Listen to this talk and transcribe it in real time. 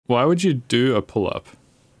Why would you do a pull-up?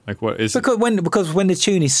 Like, what is because when the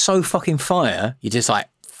tune is so fucking fire, you're just like,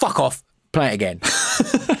 fuck off, play it again.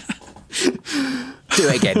 Do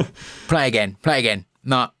it again. Play again.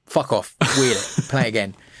 Nah, fuck off, wheel it, play it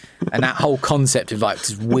again. And that whole concept of like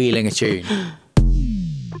just wheeling a tune.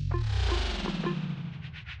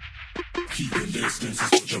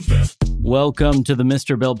 Welcome to the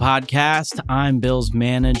Mr. Bill podcast. I'm Bill's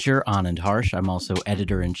manager, Anand Harsh. I'm also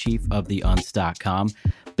editor-in-chief of theUnst.com.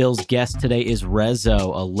 Bill's guest today is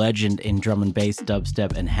Reso, a legend in drum and bass,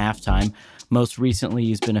 dubstep, and halftime. Most recently,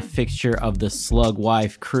 he's been a fixture of the Slug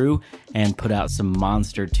Wife crew and put out some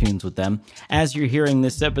monster tunes with them. As you're hearing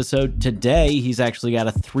this episode today, he's actually got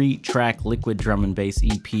a 3-track liquid drum and bass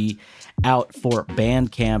EP out for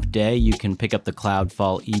Bandcamp Day. You can pick up the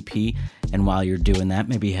Cloudfall EP, and while you're doing that,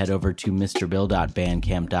 maybe head over to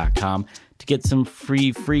mrbill.bandcamp.com to get some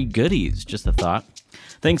free goodies. Just a thought.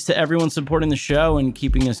 Thanks to everyone supporting the show and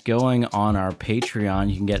keeping us going on our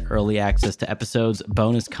Patreon. You can get early access to episodes,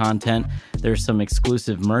 bonus content. There's some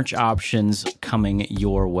exclusive merch options coming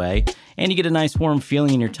your way. And you get a nice warm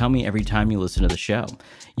feeling in your tummy every time you listen to the show.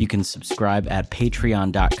 You can subscribe at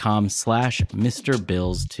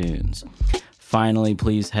patreon.com/MrBillsTunes. Finally,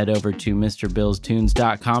 please head over to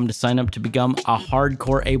MrBillsTunes.com to sign up to become a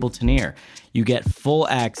hardcore Ableton-ear. You get full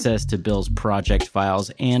access to Bill's project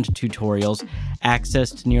files and tutorials,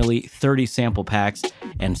 access to nearly 30 sample packs,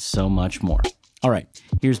 and so much more. All right,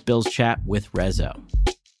 here's Bill's chat with Reso.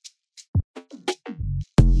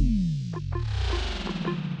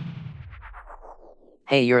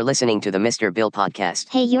 Hey, you're listening to the Mr. Bill podcast.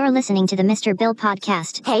 Hey, you're listening to the Mr. Bill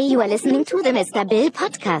podcast. Hey, you are listening to the Mr. Bill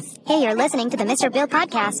podcast. Hey, you're listening to the Mr. Bill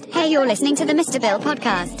podcast. Hey, you're listening to the Mr. Bill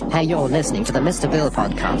podcast. Hey, you're listening to the Mr. Bill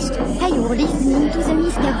podcast. Hey, you're listening to the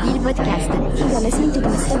Mr. Bill podcast. Hey, you're listening to the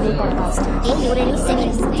Mr. Bill podcast. Hey, you're listening to the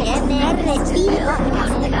Mr. Bill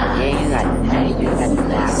podcast. Hey, you're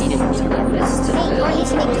listening to the Mr. Hey, you're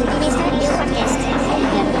listening to the Mr. Bill podcast.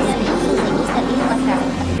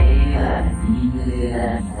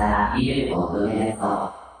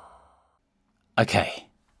 Okay,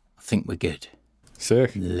 I think we're good.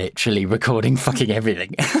 sick? Literally recording fucking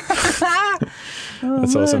everything.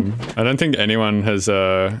 That's awesome. I don't think anyone has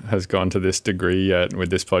gone to this degree yet with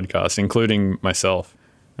this podcast, including myself.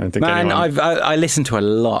 I don't think anyone... I listen to a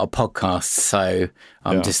lot of podcasts, so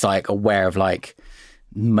I'm just like aware of like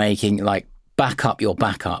making like back up your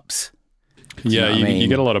backups. Yeah, you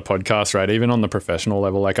get a lot of podcasts, right? Even on the professional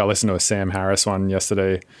level. Like I listened to a Sam Harris one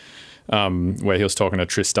yesterday where he was talking to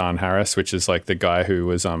Tristan Harris, which is like the guy who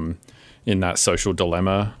was in that Social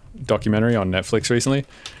Dilemma documentary on Netflix recently.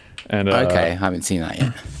 And okay, I haven't seen that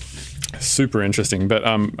yet. Super interesting. But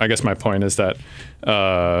I guess my point is that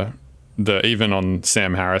even on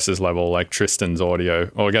Sam Harris's level, like Tristan's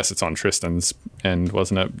audio, or I guess it's on Tristan's end,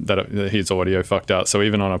 wasn't it, that his audio fucked out. So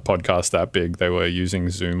even on a podcast that big, they were using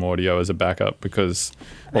Zoom audio as a backup or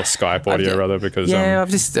Skype audio rather, because... Yeah,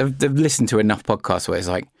 I've listened to enough podcasts where it's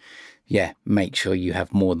like, yeah, make sure you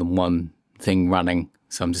have more than one thing running.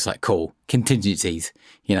 So I'm just like, cool, contingencies.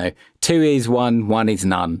 2 is one is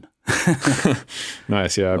none.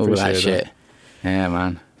 Nice, yeah, I all appreciate that shit. Yeah,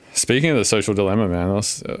 man. Speaking of the Social Dilemma, man, that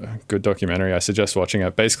was a good documentary. I suggest watching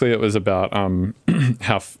it. Basically, it was about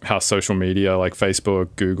how social media like Facebook,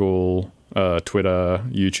 Google, Twitter,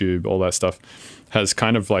 YouTube, all that stuff has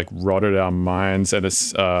kind of like rotted our minds, and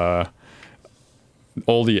it's all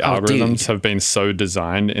the algorithms have been so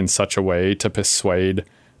designed in such a way to persuade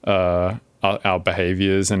our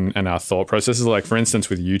behaviors and our thought processes. Like, for instance,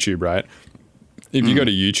 with YouTube, right? If you go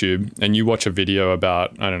to YouTube and you watch a video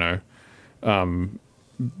about, I don't know,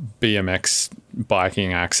 BMX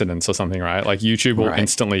biking accidents or something, right? Like YouTube will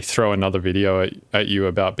instantly throw another video at you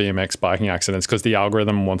about BMX biking accidents because the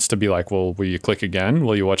algorithm wants to be like, well, will you click again?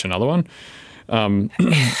 Will you watch another one? And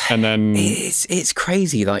then it's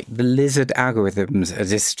crazy. Like the lizard algorithms are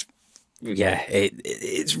just,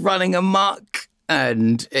 it's running amok,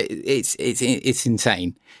 and it's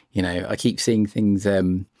insane. I keep seeing things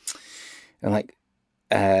like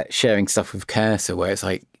sharing stuff with Cursor where it's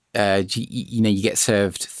like, you get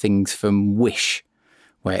served things from Wish,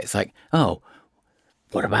 where it's like, oh,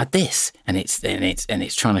 what about this? And it's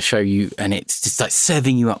trying to show you, and it's just like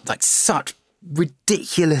serving you up like such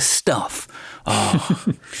ridiculous stuff. Oh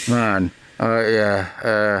man,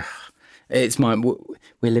 it's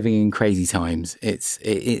we're living in crazy times.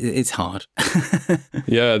 It's hard.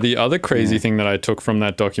 Yeah, the other crazy thing that I took from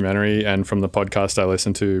that documentary and from the podcast I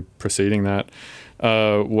listened to preceding that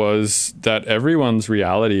was that everyone's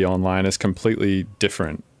reality online is completely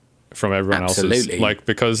different from everyone else's. Like,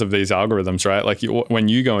 because of these algorithms, right? Like when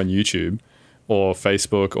you go on YouTube, or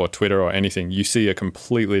Facebook or Twitter or anything, you see a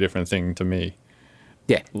completely different thing to me.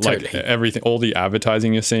 Yeah, like totally. Everything, all the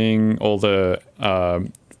advertising you're seeing, all the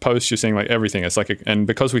posts you're seeing, like everything. It's like, and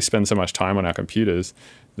because we spend so much time on our computers,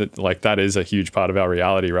 that is a huge part of our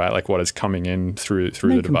reality, right? Like what is coming in through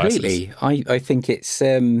the devices. Completely. I think it's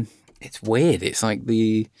weird. It's like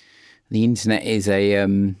the internet is a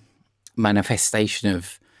manifestation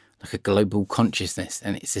of like a global consciousness,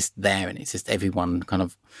 and it's just there, and it's just everyone kind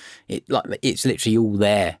of it's literally all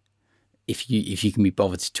there if you can be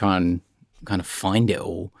bothered to try and kind of find it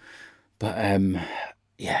all. But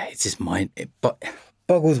it's just it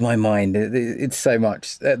boggles my mind. It's so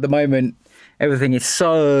much at the moment. Everything is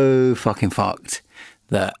so fucking fucked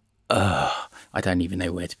that I don't even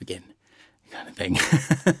know where to begin, kind of thing.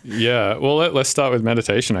 Yeah, well, let's start with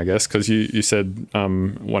meditation, I guess, because you said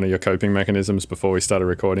one of your coping mechanisms before we started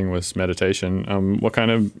recording was meditation. What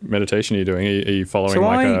kind of meditation are you doing? Are you following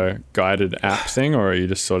a guided app thing, or are you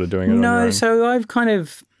just sort of doing it on your own? No, so I've kind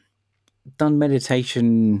of done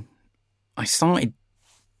meditation. I started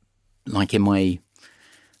like in my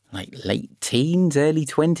late teens, early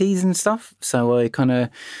 20s and stuff. So I kind of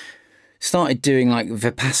started doing like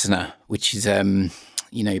Vipassana, which is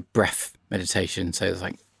breath meditation. So it's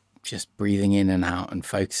like just breathing in and out and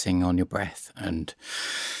focusing on your breath and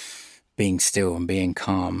being still and being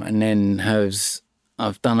calm. And then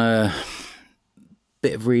I've done a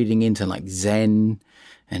bit of reading into like Zen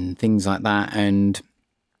and things like that, and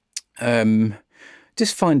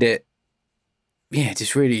just find it,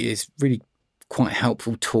 it's really quite a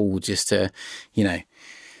helpful tool just to,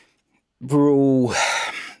 we're all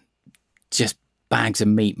just bags of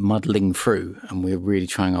meat muddling through, and we're really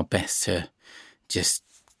trying our best to just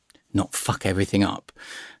not fuck everything up.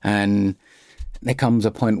 And there comes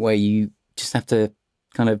a point where you just have to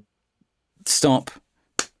kind of start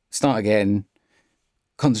again,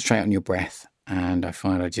 concentrate on your breath. And I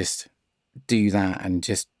find I just do that and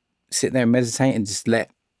just sit there and meditate and just let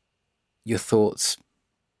your thoughts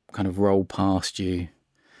kind of roll past you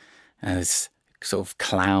as sort of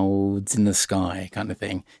clouds in the sky kind of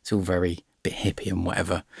thing. It's all very bit hippie and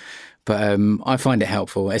whatever, but I find it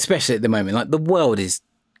helpful, especially at the moment. Like the world is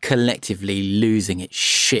collectively losing its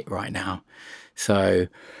shit right now, so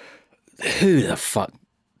who the fuck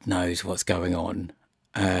knows what's going on?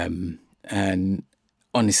 And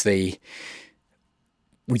honestly,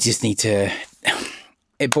 we just need to.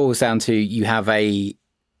 It boils down to you have a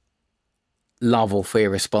love or fear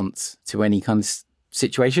response to any kind of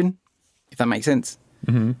situation, if that makes sense.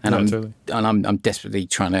 Mm-hmm. And I'm desperately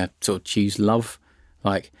trying to sort of choose love.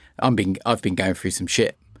 Like I've been going through some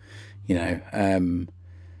shit,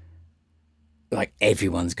 like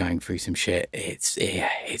everyone's going through some shit. It's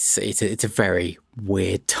a very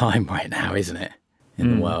weird time right now, isn't it,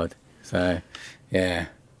 in the world? So yeah,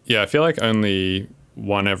 I feel like only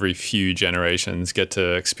one every few generations get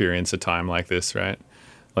to experience a time like this, right?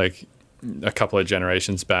 Like a couple of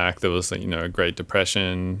generations back, there was a Great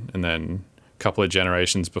Depression, and then a couple of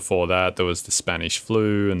generations before that, there was the Spanish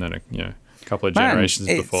flu, and then a couple of generations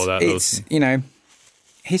before that, there was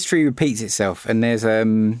history repeats itself, and there's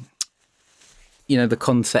the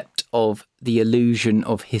concept of the illusion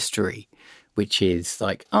of history, which is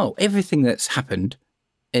like, oh, everything that's happened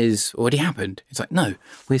is already happened. It's like, no,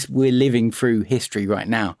 we're living through history right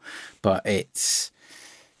now, but it's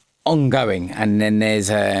ongoing. And then there's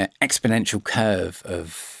a exponential curve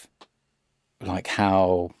of like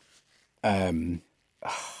how can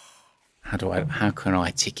I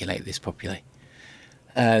articulate this properly?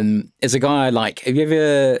 There's a guy I like. Have you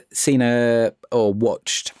ever seen or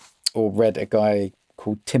watched or read a guy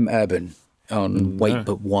called Tim Urban on Wait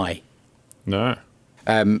But Why? No.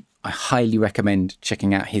 I highly recommend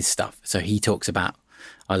checking out his stuff. So he talks about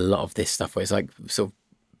a lot of this stuff where it's like sort of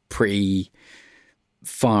pretty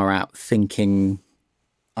far out thinking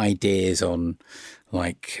ideas on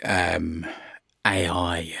like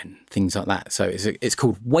AI and things like that. So it's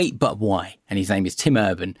called Wait But Why, and his name is Tim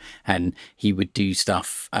Urban, and he would do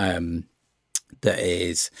stuff that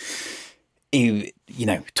is,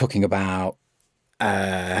 talking about,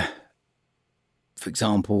 for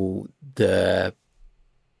example, the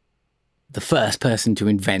first person to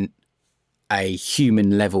invent a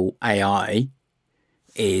human level AI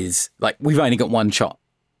is like, we've only got one shot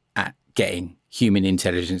at getting human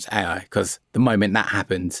intelligence AI, because the moment that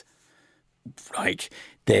happens, like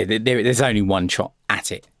there's only one shot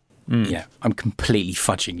at it. I'm completely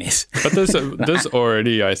fudging this. But there's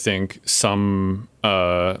already, I think, some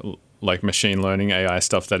like machine learning AI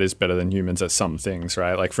stuff that is better than humans at some things,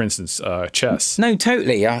 right? Like for instance, chess. No,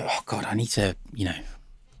 totally. Oh God, I need to,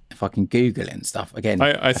 if fucking Google it and stuff. Again,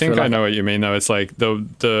 I think I know what you mean, though. It's like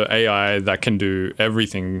the AI that can do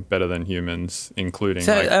everything better than humans, including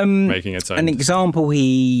making its own. An example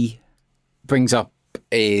he brings up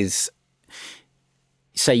is,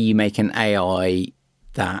 say you make an AI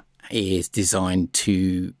that is designed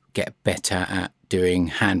to get better at doing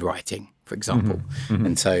handwriting, for example.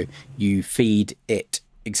 And so you feed it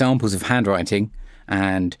examples of handwriting,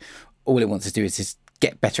 and all it wants to do is just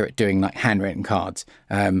get better at doing like handwritten cards.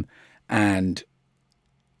 And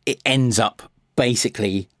it ends up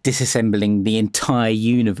basically disassembling the entire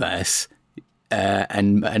universe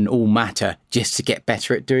and all matter just to get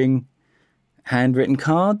better at doing handwritten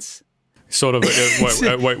cards. Sort of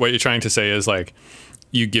what you're trying to say is like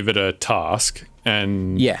you give it a task,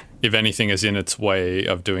 and if anything is in its way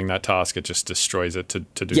of doing that task, it just destroys it to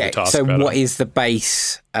do the task so better. What is the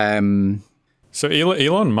base? So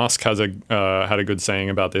Elon Musk has had a good saying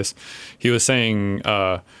about this. He was saying,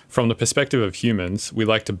 from the perspective of humans, we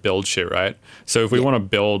like to build shit, right? So if we want to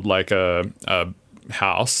build like a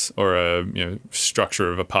house or a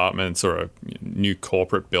structure of apartments or a new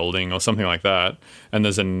corporate building or something like that, and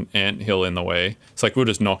there's an anthill in the way, it's like we'll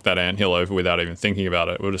just knock that anthill over without even thinking about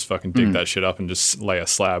it. We'll just fucking dig that shit up and just lay a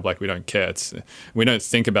slab like we don't care. We don't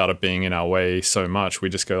think about it being in our way so much. We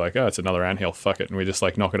just go like, oh, it's another anthill, fuck it, and we just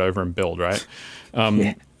like knock it over and build, right?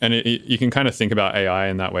 And you can kind of think about AI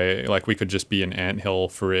in that way. Like we could just be an anthill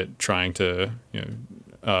for it trying to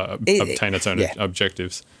obtain its own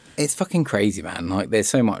objectives. It's fucking crazy, man. Like there's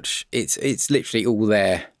so much. It's literally all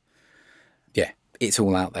there. Yeah, it's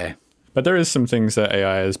all out there. But there is some things that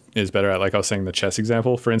AI is better at. Like I was saying, the chess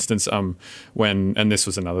example, for instance, and this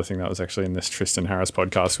was another thing that was actually in this Tristan Harris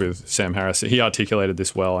podcast with Sam Harris. He articulated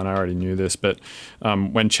this well, and I already knew this. But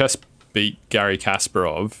when chess beat Garry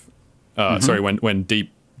Kasparov, when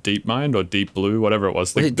Deep Mind or Deep Blue, whatever it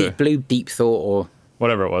was. Was it Deep Blue, Deep Thought, or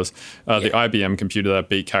whatever it was, the IBM computer that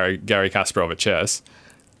beat Garry Kasparov at chess,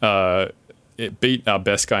 it beat our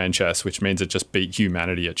best guy in chess, which means it just beat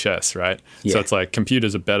humanity at chess, right? So it's like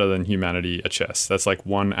computers are better than humanity at chess. That's like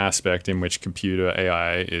one aspect in which computer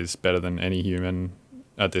AI is better than any human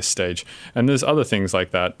at this stage. And there's other things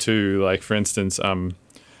like that too. Like for instance,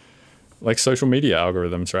 like social media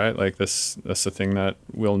algorithms, right? Like that's the thing that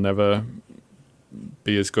we'll never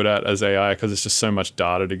be as good at as AI because it's just so much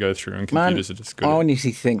data to go through, and computers are just good. I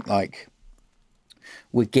honestly think like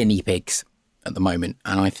we're guinea pigs at the moment,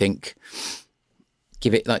 and I think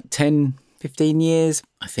give it like 10, 15 years,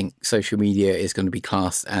 I think social media is going to be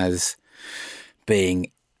classed as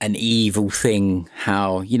being an evil thing.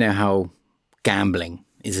 How gambling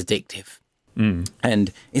is addictive,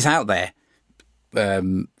 and it's out there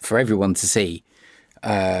for everyone to see.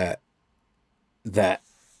 That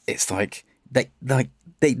it's like they're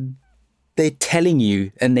telling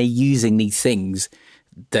you, and they're using these things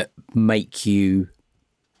that make you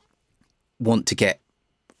want to get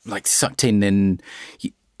like sucked in and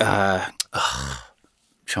trying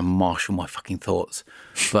to marshal my fucking thoughts,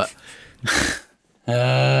 but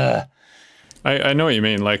I know what you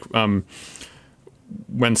mean. Like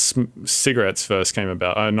when cigarettes first came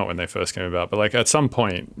about, not when they first came about, but like at some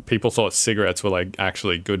point people thought cigarettes were like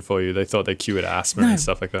actually good for you. They thought they cured asthma and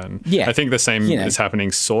stuff like that. And I think the same is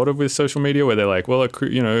happening sort of with social media, where they're like, well, it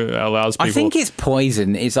allows people. I think it's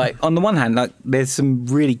poison. It's like, on the one hand, like there's some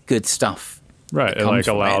really good stuff. Right. It like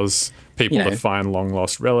allows people to find long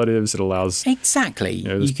lost relatives. It allows. Exactly.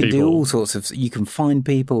 You can do all sorts of, you can find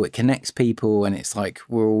people, it connects people, and it's like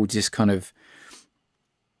we're all just kind of,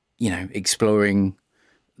 exploring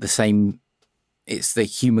the same. It's the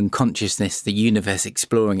human consciousness, the universe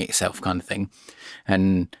exploring itself kind of thing,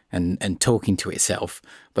 and talking to itself.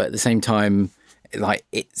 But at the same time, like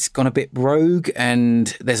it's gone a bit rogue, and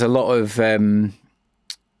there's a lot of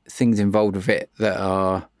things involved with it that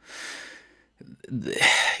are,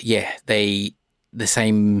 the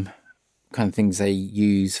same kind of things they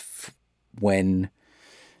use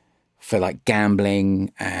for like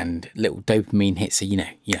gambling and little dopamine hits. So,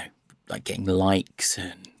 like getting likes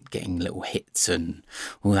and getting little hits and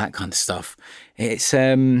all that kind of stuff. It's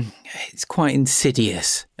quite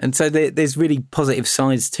insidious, and so there's really positive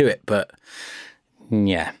sides to it. But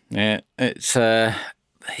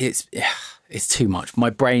it's too much. My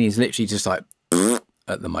brain is literally just like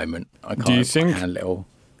at the moment. I can't. Do you think handle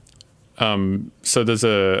so there's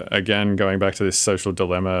again going back to this Social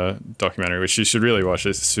Dilemma documentary, which you should really watch.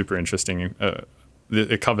 It's super interesting.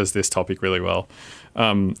 It covers this topic really well.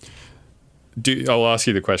 I'll ask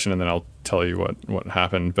you the question and then I'll tell you what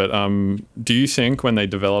happened. But do you think when they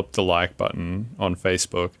developed the like button on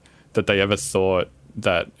Facebook that they ever thought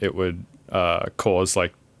that it would cause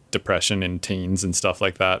like depression in teens and stuff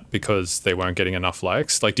like that because they weren't getting enough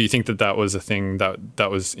likes? Like, do you think that was a thing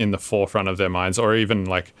that was in the forefront of their minds, or even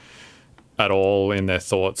like at all in their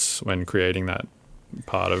thoughts when creating that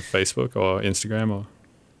part of Facebook or Instagram? Or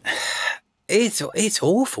it's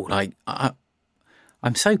awful. Like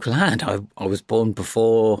I'm so glad I was born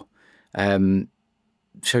before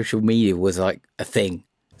social media was like a thing.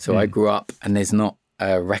 So I grew up and there's not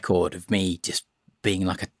a record of me just being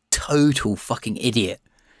like a total fucking idiot.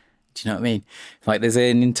 Do you know what I mean? Like there's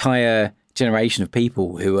an entire generation of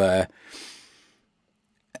people who are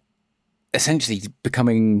essentially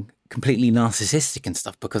becoming completely narcissistic and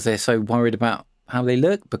stuff because they're so worried about how they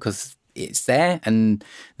look because it's there. And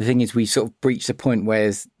the thing is, we sort of breached the point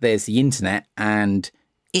where there's the internet and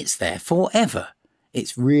it's there forever.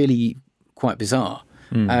 It's really quite bizarre.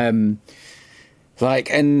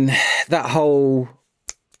 Like, and that whole,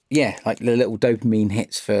 like the little dopamine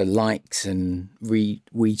hits for likes and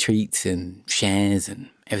retweets and shares and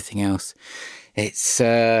everything else. It's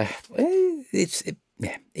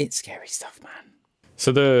scary stuff, man.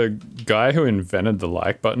 So the guy who invented the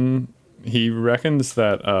like button, he reckons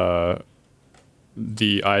that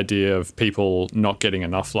the idea of people not getting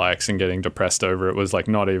enough likes and getting depressed over it was like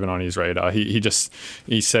not even on his radar. He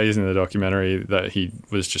says in the documentary that he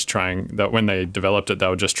was just trying, that when they developed it, they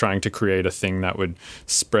were just trying to create a thing that would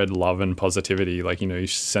spread love and positivity. Like, you know, you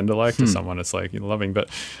send a like to someone, it's like you're loving. But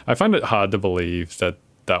I find it hard to believe that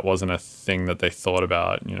that wasn't a thing that they thought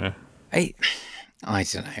about, you know? I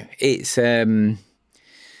don't know. It's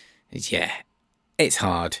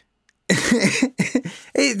hard.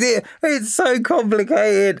 It's so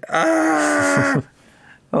complicated.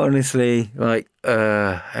 Honestly, like,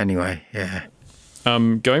 anyway, yeah.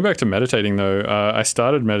 Going back to meditating though, I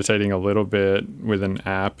started meditating a little bit with an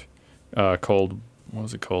app called, what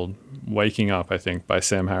was it called? Waking Up, I think, by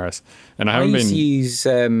Sam Harris. And I haven't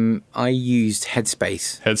been. I used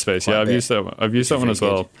Headspace. Headspace, yeah, I've used that one. I've used that one as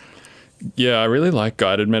well. Yeah, I really like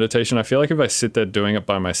guided meditation. I feel like if I sit there doing it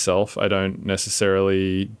by myself, I don't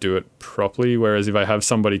necessarily do it properly. Whereas if I have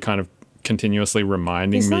somebody kind of continuously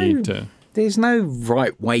reminding me to... There's no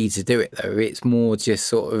right way to do it, though. It's more just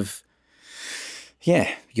sort of,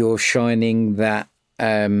 you're shining that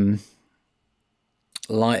light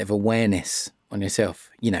of awareness on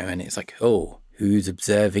yourself, you know, and it's like, oh, who's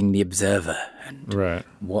observing the observer? And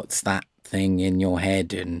what's that thing in your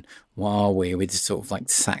head? And what are we? We're just sort of like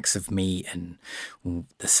sacks of meat and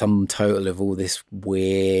the sum total of all this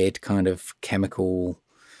weird kind of chemical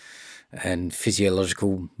and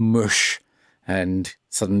physiological mush, and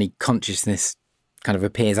suddenly consciousness kind of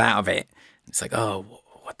appears out of it. It's like, oh,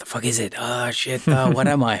 what the fuck is it? Oh, shit. Oh, what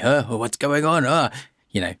am I? What's going on?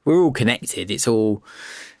 You know, we're all connected. It's all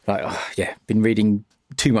like, been reading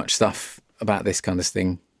too much stuff about this kind of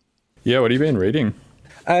thing. Yeah, what have you been reading?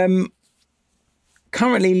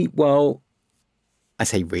 Currently, well, I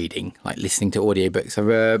say reading, like listening to audiobooks. I have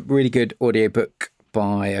a really good audiobook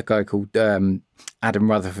by a guy called Adam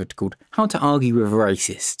Rutherford called How to Argue with a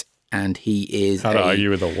Racist. And he is How to argue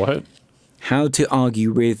with a what? How to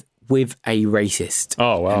argue with a racist.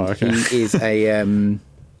 Oh, wow, and okay. He is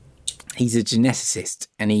he's a geneticist,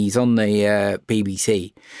 and he's on the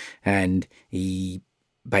BBC, and he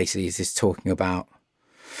basically is just talking about,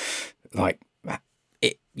 like,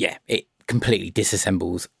 it completely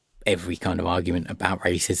disassembles every kind of argument about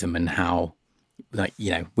racism and how, like, you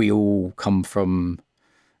know, we all come from,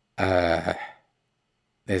 there's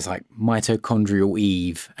like mitochondrial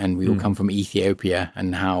Eve, and we all come from Ethiopia,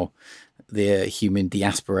 and how the human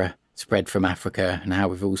diaspora spread from Africa and how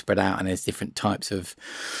we've all spread out, and there's different types of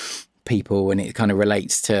people, and it kind of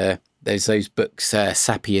relates to those books,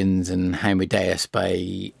 Sapiens and Homo Deus by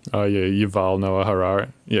Yuval Noah Harari.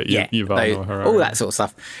 Yuval Noah Harari, all that sort of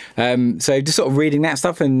stuff. So just sort of reading that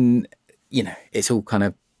stuff, and you know, it's all kind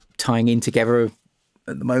of tying in together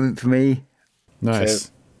at the moment for me. Nice.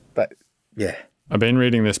 So, but yeah, I've been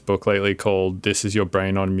reading this book lately called "This Is Your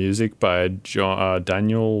Brain on Music" by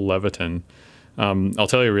Daniel Levitin. I'll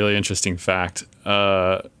tell you a really interesting fact.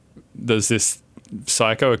 There's this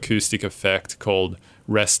psychoacoustic effect called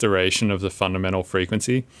restoration of the fundamental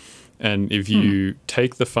frequency. And if you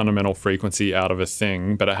take the fundamental frequency out of a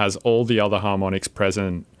thing, but it has all the other harmonics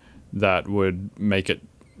present that would make it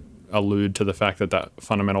allude to the fact that that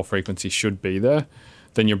fundamental frequency should be there,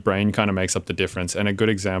 then your brain kind of makes up the difference. And a good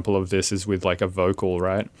example of this is with like a vocal,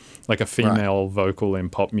 right? Like a female vocal in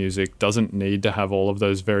pop music doesn't need to have all of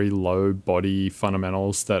those very low body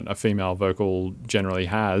fundamentals that a female vocal generally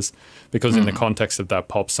has, because in the context of that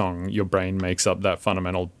pop song, your brain makes up that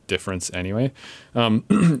fundamental difference anyway.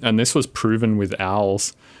 And this was proven with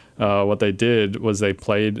owls. What they did was they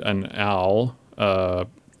played an owl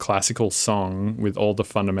classical song with all the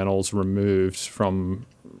fundamentals removed from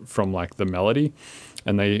like the melody,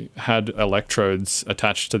 and they had electrodes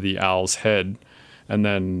attached to the owl's head, and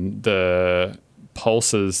then the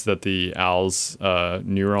pulses that the owl's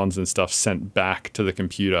neurons and stuff sent back to the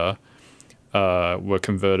computer were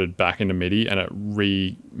converted back into MIDI, and it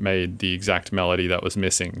remade the exact melody that was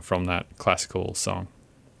missing from that classical song.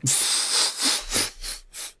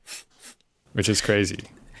 Which is crazy.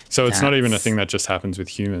 So it's not even a thing that just happens with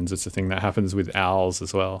humans. It's a thing that happens with owls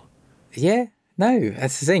as well. Yeah, no,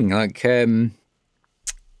 that's the thing. Like,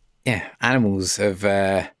 animals have...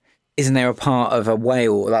 isn't there a part of a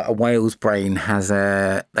whale, like a whale's brain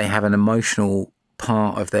they have an emotional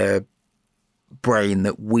part of their brain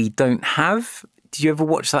that we don't have? Did you ever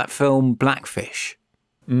watch that film Blackfish?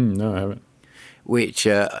 No, I haven't. Which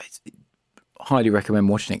I highly recommend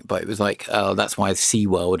watching it, but it was like, oh, that's why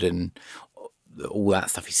SeaWorld and all that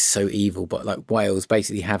stuff is so evil. But like whales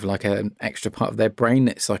basically have like an extra part of their brain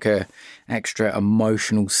that's like a extra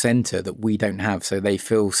emotional center that we don't have. So they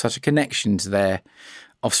feel such a connection to their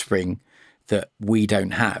offspring that we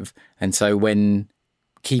don't have. And so when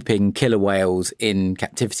keeping killer whales in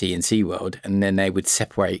captivity in SeaWorld, and then they would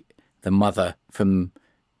separate the mother from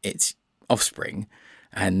its offspring,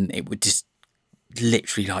 and it would just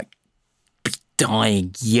literally like be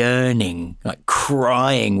dying, yearning, like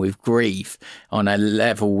crying with grief on a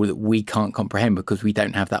level that we can't comprehend because we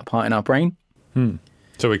don't have that part in our brain.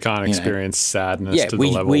 So we can't experience sadness to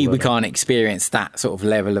the level we can't experience that sort of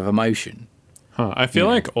level of emotion. I feel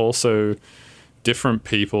like also different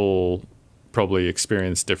people probably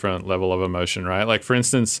experience different level of emotion, right? Like, for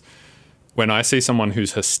instance, when I see someone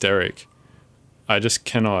who's hysteric, I just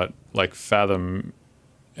cannot like fathom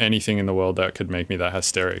anything in the world that could make me that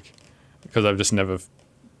hysteric, because I've just never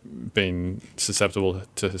been susceptible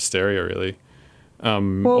to hysteria, really.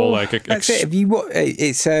 Or like that's it. If you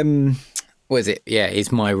it's what is it? Yeah,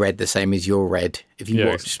 is my red the same as your red? If you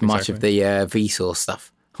watch much of the Vsauce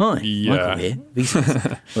stuff. Hi, Michael here.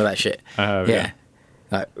 Vsauce. All that shit. Yeah.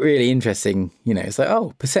 Like, really interesting. You know, it's like,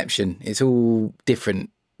 oh, perception. It's all different.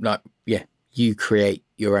 Like, yeah, you create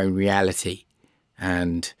your own reality,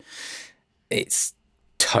 and it's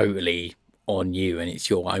totally on you, and it's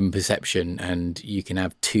your own perception. And you can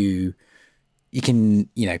have two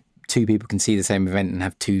people can see the same event and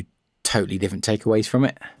have two totally different takeaways from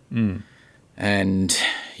it. And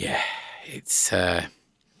yeah, it's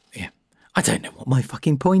I don't know what my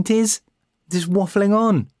fucking point is. Just waffling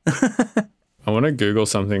on. I want to Google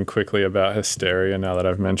something quickly about hysteria now that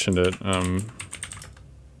I've mentioned it.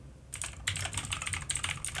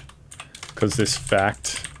 Because this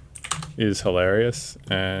fact is hilarious,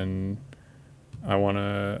 and I want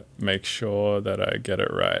to make sure that I get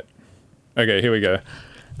it right. Okay, here we go.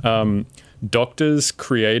 Doctors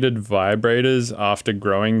created vibrators after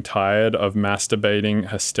growing tired of masturbating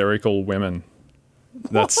hysterical women.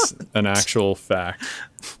 That's an actual fact.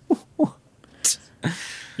 What?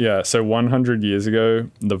 Yeah, so 100 years ago,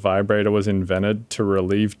 the vibrator was invented to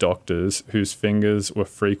relieve doctors whose fingers were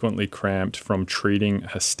frequently cramped from treating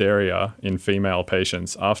hysteria in female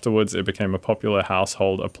patients. Afterwards, it became a popular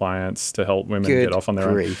household appliance to help women get off on their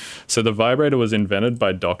own. So the vibrator was invented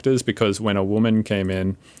by doctors because when a woman came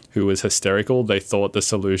in who was hysterical, they thought the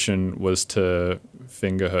solution was to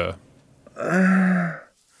finger her.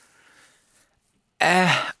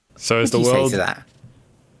 So is the world... What do you say to that?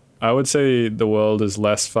 I would say the world is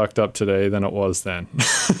less fucked up today than it was then.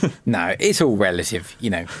 No, it's all relative,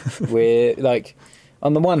 you know. We're like,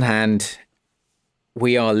 on the one hand,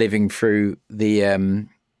 we are living through the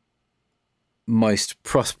most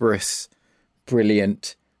prosperous,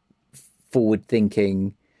 brilliant,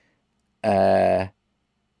 forward-thinking,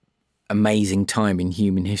 amazing time in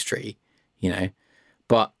human history, you know.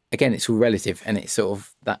 But again, it's all relative, and it's sort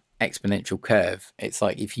of that exponential curve. It's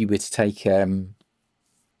like if you were to take...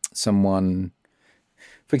 someone,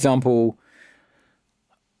 for example,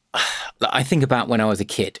 I think about when I was a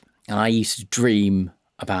kid, and I used to dream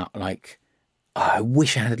about like, oh, I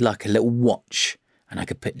wish I had like a little watch and I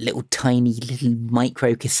could put little tiny little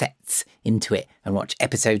micro cassettes into it and watch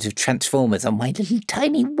episodes of Transformers on my little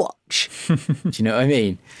tiny watch. Do you know what I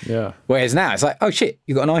mean? Yeah. Whereas now it's like, oh shit,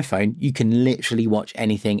 you've got an iPhone. You can literally watch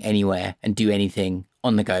anything, anywhere, and do anything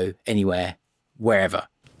on the go, anywhere, wherever.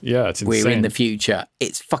 Yeah, it's insane. We're in the future.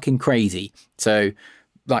 It's fucking crazy. So,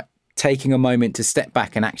 like, taking a moment to step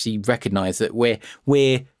back and actually recognise that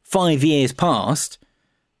we're 5 years past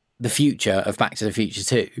the future of Back to the Future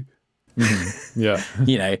 2. Mm-hmm. Yeah.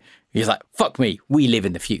 You know, he's like, fuck me, we live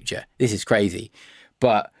in the future. This is crazy.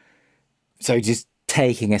 But, so just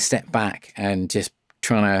taking a step back and just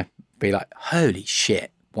trying to be like, holy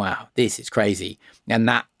shit, wow, this is crazy. And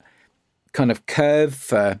that kind of curve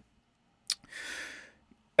for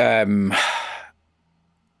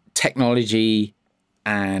technology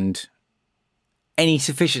and any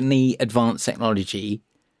sufficiently advanced technology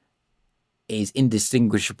is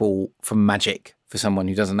indistinguishable from magic for someone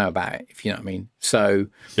who doesn't know about it, if you know what I mean. So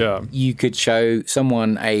you could show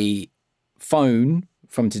someone a phone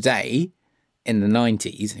from today in the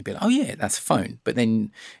 90s and they'd be like, oh yeah, that's a phone. But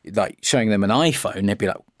then like showing them an iPhone, they'd be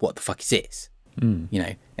like, what the fuck is this? You know,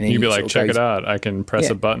 and then you'd be like, check it out. I can press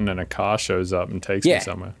a button and a car shows up and takes me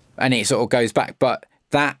somewhere. And it sort of goes back. But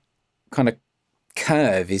that kind of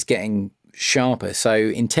curve is getting sharper. So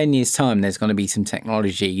in 10 years' time, there's going to be some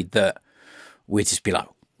technology that we'd just be like,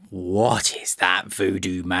 what is that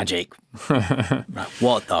voodoo magic? Like,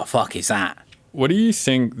 what the fuck is that? What do you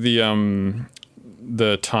think the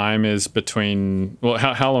time is between? Well,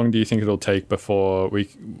 how long do you think it'll take before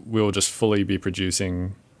we'll just fully be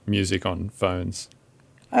producing music on phones?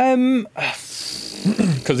 Because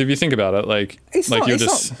if you think about it, it's not going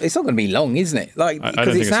to be long, isn't it? Like,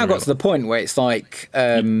 because it's now got to the point where it's like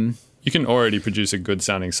you can already produce a good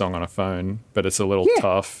sounding song on a phone, but it's a little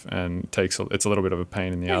tough and it's a little bit of a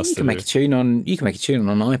pain in the ass. You can make a tune on an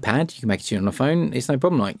iPad. You can make a tune on a phone. It's no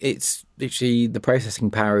problem. Like, it's literally the processing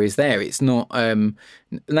power is there. It's not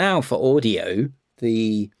now for audio.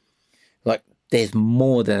 There's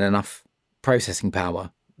more than enough processing power.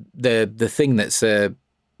 The thing that's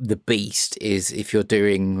the beast is if you're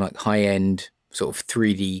doing like high end sort of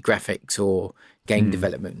 3D graphics or game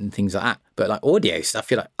development and things like that. But like audio stuff,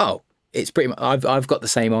 you're like, oh, it's pretty much. I've got the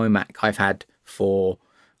same iMac I've had for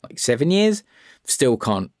like 7 years. Still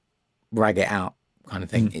can't rag it out, kind of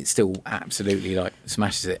thing. It still absolutely like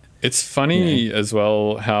smashes it. It's funny as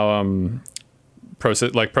well how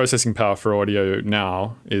processing power for audio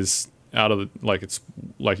now is out of the, like, it's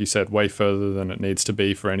like you said, way further than it needs to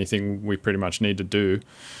be for anything we pretty much need to do.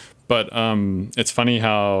 But it's funny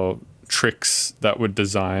how tricks that were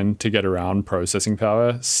designed to get around processing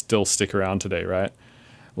power still stick around today, right?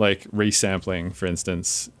 Like resampling, for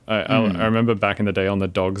instance. I remember back in the day on the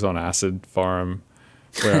Dogs on Acid forum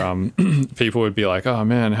where people would be like, oh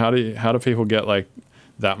man, how do people get like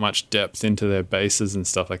that much depth into their basses and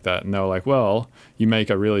stuff like that? And they were like, well, you make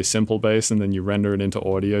a really simple bass and then you render it into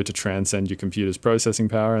audio to transcend your computer's processing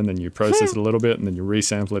power, and then you process it a little bit and then you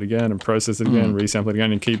resample it again and process it again, resample it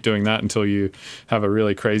again, and keep doing that until you have a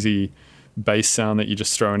really crazy bass sound that you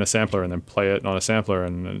just throw in a sampler and then play it on a sampler,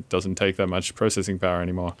 and it doesn't take that much processing power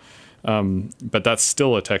anymore. But that's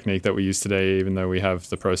still a technique that we use today, even though we have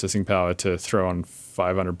the processing power to throw on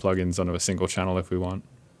 500 plugins onto a single channel if we want.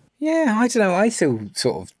 Yeah, I don't know. I still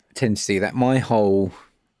sort of tend to see that. My whole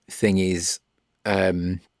thing is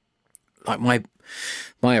like my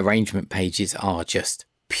arrangement pages are just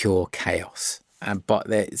pure chaos. But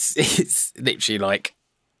it's literally like,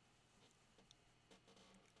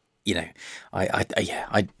 you know,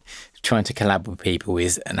 I trying to collab with people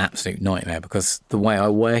is an absolute nightmare, because the way I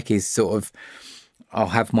work is sort of, I'll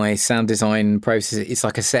have my sound design process. It's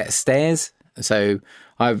like a set of stairs. So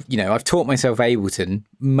I've taught myself Ableton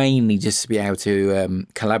mainly just to be able to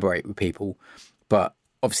collaborate with people. But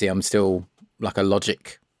obviously I'm still like a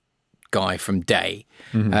Logic guy from day.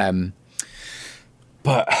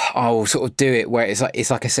 But I'll sort of do it where it's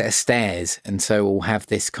like a set of stairs. And so we'll have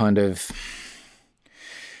this kind of,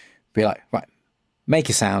 be like, right, make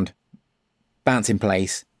a sound, bounce in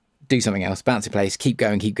place, do something else, bounce in place, keep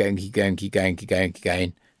going.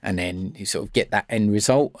 And then you sort of get that end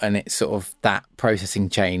result, and it's sort of that processing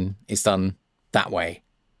chain is done that way.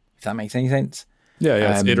 If that makes any sense.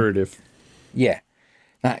 Yeah, it's iterative. Yeah,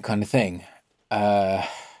 that kind of thing. I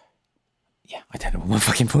don't know what my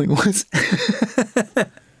fucking point was.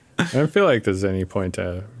 I don't feel like there's any point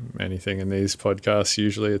to anything in these podcasts.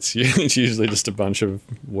 Usually it's usually just a bunch of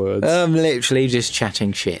words. I'm literally just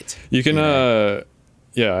chatting shit. You can, I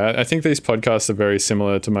think these podcasts are very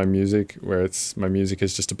similar to my music, where my music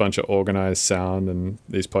is just a bunch of organized sound, and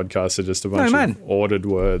these podcasts are just a bunch of ordered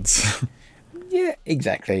words. Yeah,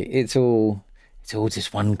 exactly. It's all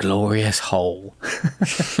just one glorious whole.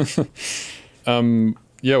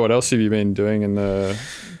 What else have you been doing in the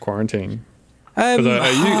quarantine? Are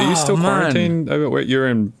you still quarantined? You're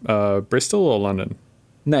in Bristol or London?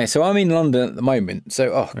 No, so I'm in London at the moment.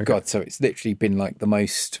 So, God, so it's literally been like the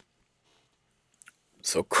most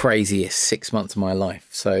sort of craziest 6 months of my life.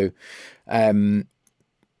 So, so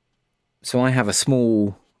I have a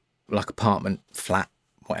small like apartment, flat,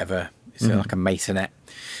 whatever. It's like a masonette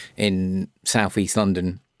in southeast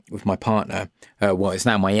London with my partner. It's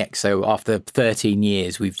now my ex. So after 13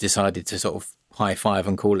 years, we've decided to sort of high five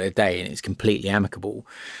and call it a day, and it's completely amicable.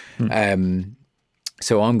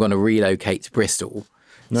 So I'm going to relocate to Bristol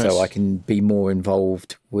Nice. so I can be more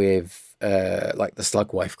involved with like the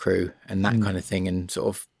Slugwife crew and that kind of thing, and sort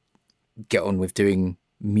of get on with doing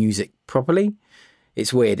music properly.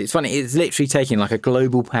 It's weird. It's funny. It's literally taking like a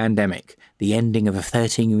global pandemic, the ending of a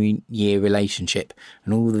 13-year relationship,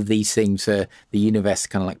 and all of these things for the universe to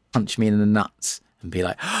kind of like punch me in the nuts and be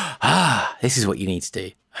like, this is what you need to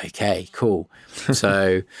do. Okay, cool.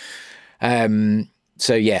 So,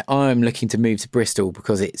 so yeah, I'm looking to move to Bristol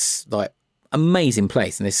because it's like amazing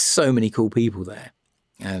place and there's so many cool people there.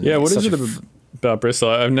 And yeah, what is it about Bristol?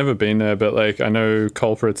 I've never been there, but like I know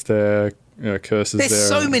Culprit's there. Curses There's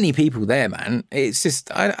there. so many people there, man. It's just,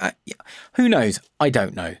 who knows? I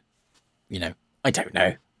don't know. I don't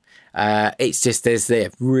know. It's just there's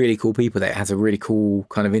really cool people there. It has a really cool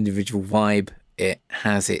kind of individual vibe. It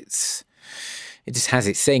just has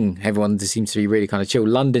its thing. Everyone just seems to be really kind of chill.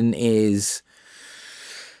 London is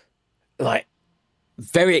like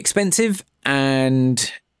very expensive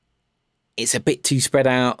and it's a bit too spread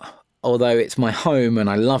out, although it's my home and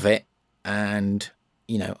I love it. And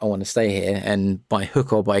I want to stay here, and by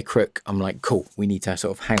hook or by crook, I'm like, cool, we need to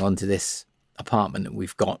sort of hang on to this apartment that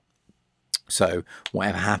we've got. So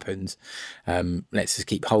whatever happens, let's just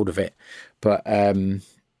keep hold of it. But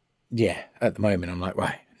yeah, at the moment, I'm like,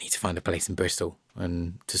 right, I need to find a place in Bristol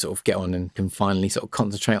and to sort of get on and can finally sort of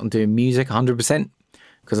concentrate on doing music 100%.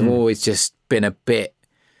 Because I've always just been a bit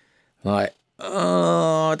like,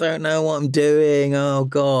 oh, I don't know what I'm doing. Oh,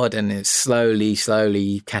 God. And it's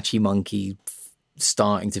slowly, catchy monkey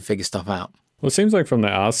starting to figure stuff out. Well, it seems like from the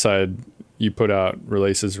outside, you put out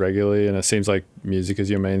releases regularly, and it seems like music is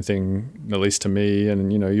your main thing, at least to me.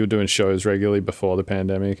 And, you're doing shows regularly before the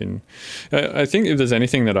pandemic. And I think if there's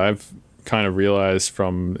anything that I've kind of realized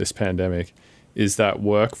from this pandemic is that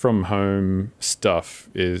work from home stuff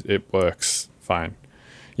it works fine.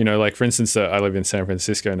 Like for instance, I live in San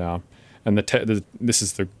Francisco now, and this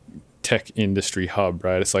is the tech industry hub,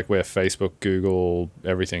 right? It's like where Facebook, Google,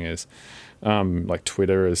 everything is. Like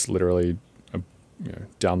Twitter is literally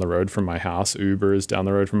down the road from my house. Uber is down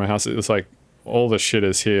the road from my house. It's like all the shit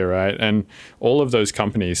is here, right? And all of those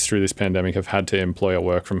companies through this pandemic have had to employ a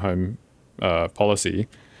work from home policy.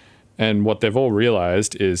 And what they've all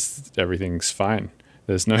realized is everything's fine.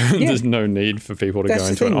 There's no need for people to go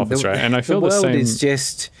into an office, right? And I feel the same. The world is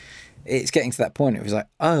just, it's getting to that point. It was like,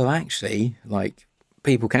 oh, actually, like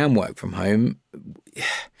people can work from home.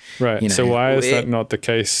 Right. So why is that not the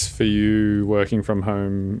case for you working from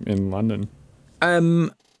home in London?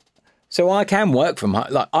 So I can work from home.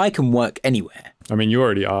 Like I can work anywhere. I mean, you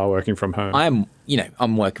already are working from home.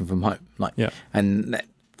 I'm working from home. Like, yeah. And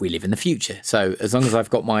we live in the future. So as long as I've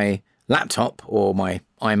got my laptop or my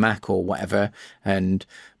iMac or whatever, and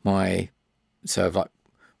so I've like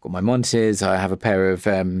got my monitors. I have a pair of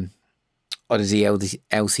Odyssey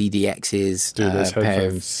LCDXs. Dude, those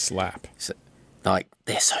headphones slap. So, like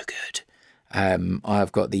they're so good.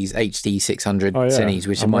 I've got these HD 600 Zennies,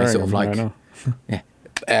 which are my sort of like,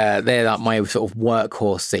 they're like my sort of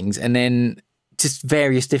workhorse things. And then just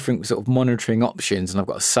various different sort of monitoring options. And I've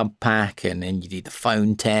got a sub pack, and then you do the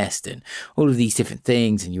phone test and all of these different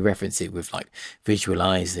things. And you reference it with like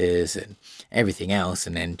visualizers and everything else.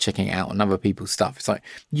 And then checking it out on other people's stuff. It's like,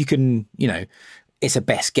 you can, it's a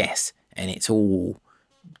best guess, and it's all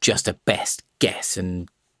just a best guess and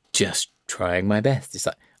just trying my best. It's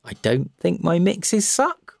like, I don't think my mixes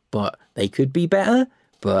suck, but they could be better.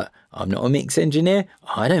 But I'm not a mix engineer.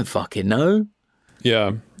 I don't fucking know.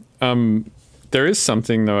 Yeah. There is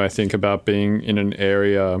something, though, I think, about being in an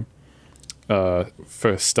area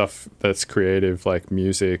for stuff that's creative, like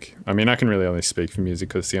music. I mean, I can really only speak for music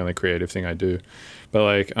because it's the only creative thing I do. But,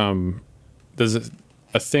 like, there's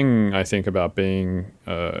a thing, I think, about being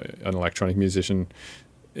an electronic musician.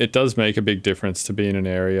 It does make a big difference to be in an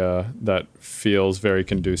area that feels very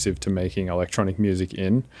conducive to making electronic music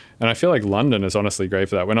in. And I feel like London is honestly great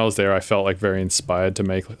for that. When I was there, I felt like very inspired to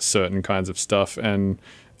make certain kinds of stuff. And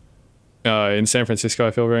in San Francisco,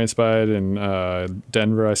 I feel very inspired. In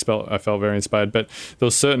Denver, I felt very inspired. But there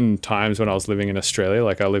were certain times when I was living in Australia,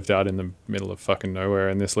 like I lived out in the middle of fucking nowhere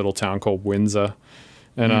in this little town called Windsor.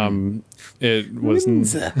 And it was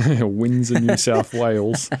Windsor, New South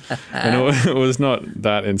Wales, and it was not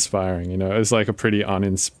that inspiring. It was like a pretty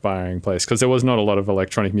uninspiring place because there was not a lot of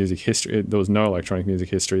electronic music history. There was no electronic music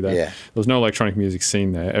history there. Yeah. There was no electronic music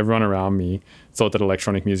scene there. Everyone around me thought that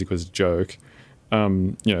electronic music was a joke.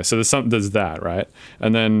 So there's that, right?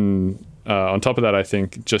 And then on top of that, I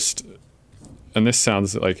think and this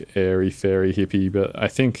sounds like airy fairy hippie, but I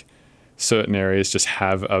think certain areas just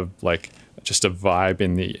have just a vibe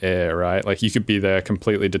in the air, right? Like you could be there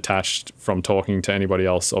completely detached from talking to anybody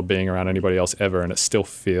else or being around anybody else ever, and it still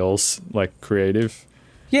feels like creative.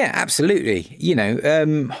 Yeah, absolutely. You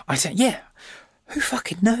know, I said, yeah, who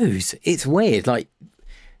fucking knows? It's weird. Like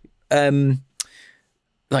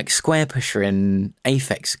Square Pusher and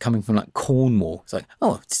Aphex coming from like Cornwall. It's like,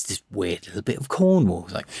 oh, it's this weird little bit of Cornwall.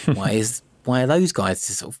 It's like, why are those guys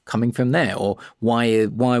just sort of coming from there? Or why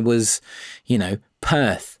was, you know,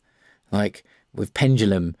 Perth, like with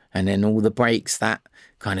Pendulum and then all the breaks, that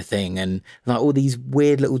kind of thing, and like all these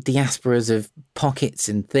weird little diasporas of pockets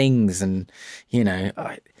and things, and you know,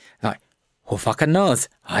 who fucking knows?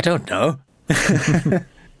 I don't know.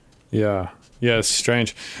 Yeah, it's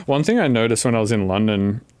strange. One thing I noticed when I was in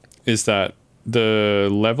London is that the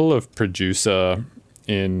level of producer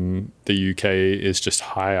in the UK is just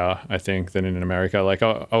higher, I think, than in America. Like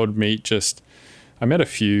I would I met a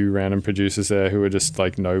few random producers there who were just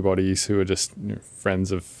like nobodies, who were just, you know,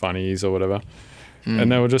 friends of funnies or whatever.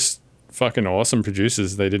 And they were just fucking awesome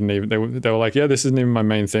producers. They didn't even, they were like, yeah, this isn't even my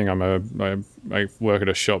main thing. I work at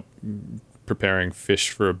a shop preparing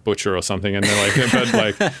fish for a butcher or something. And they're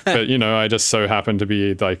like, but you know, I just so happen to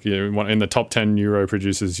be like, you know, in the top 10 Euro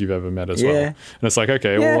producers you've ever met as well. And it's like,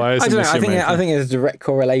 okay, well, why isn't this your main thing? I think there's a direct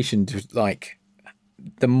correlation to like,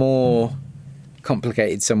 the more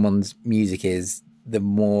complicated someone's music is, the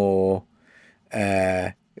more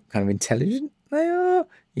kind of intelligent they are.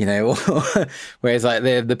 You know, whereas like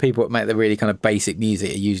the people that make the really kind of basic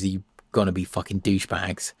music are usually gonna be fucking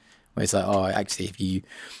douchebags. Where it's like, oh, actually,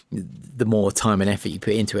 the more time and effort you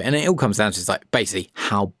put into it, and it all comes down to just like basically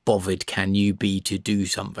how bothered can you be to do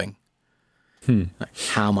something? Like,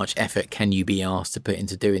 how much effort can you be asked to put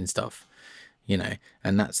into doing stuff? You know,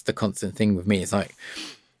 and that's the constant thing with me. It's like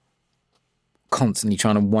constantly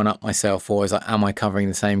trying to one up myself, or is like, am I covering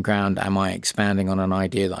the same ground? Am I expanding on an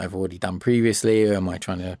idea that I've already done previously, or am I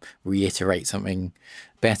trying to reiterate something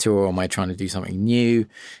better, or am I trying to do something new?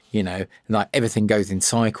 You know, like everything goes in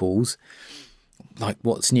cycles. Like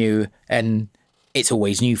what's new, and it's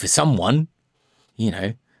always new for someone. You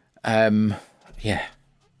know, yeah.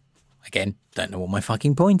 Again, don't know what my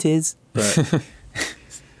fucking point is, but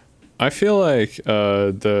I feel like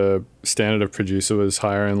the standard of producer was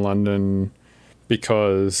higher in London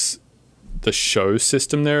because the show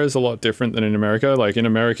system there is a lot different than in America. Like in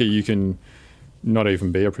America, you can not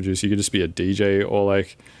even be a producer. You could just be a DJ, or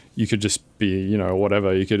like you could just be, you know,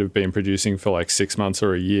 whatever. You could have been producing for like 6 months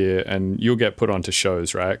or a year and you'll get put onto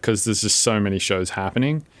shows, right? Because there's just so many shows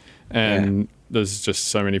happening, and there's just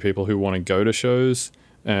so many people who want to go to shows,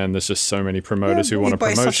 and there's just so many promoters who want to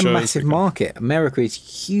promote shows. It's such a massive market. America is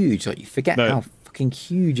huge. Like you forget how fucking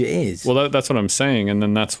huge it is. Well, that's what I'm saying, and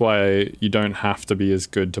then that's why you don't have to be as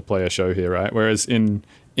good to play a show here, right? Whereas in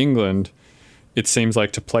England, it seems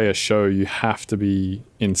like to play a show you have to be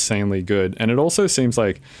insanely good, and it also seems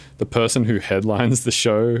like the person who headlines the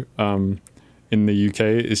show in the UK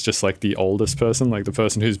is just like the oldest person, like the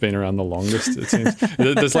person who's been around the longest. It seems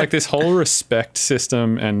there's like this whole respect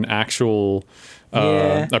system and actual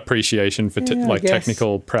appreciation for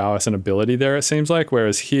technical prowess and ability there, it seems like,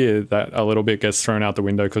 whereas here that a little bit gets thrown out the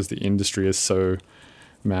window because the industry is so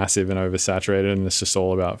massive and oversaturated, and it's just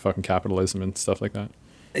all about fucking capitalism and stuff like that.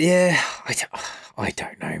 Yeah, I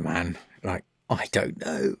don't know, man. Like, I don't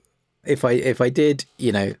know. If I did,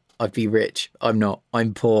 you know, I'd be rich. I'm not.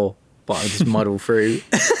 I'm poor, but I'll just muddle through.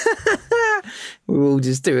 We're all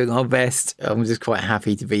just doing our best. I'm just quite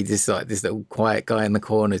happy to be this little quiet guy in the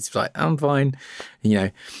corner. It's like, I'm fine. You know,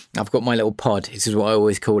 I've got my little pod. This is what I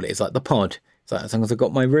always call it. It's like the pod. It's like, as long as I've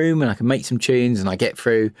got my room and I can make some tunes and I get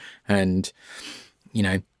through and, you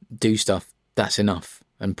know, do stuff, that's enough.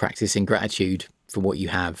 And practicing gratitude for what you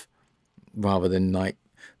have, rather than like,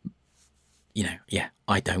 you know,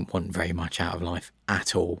 I don't want very much out of life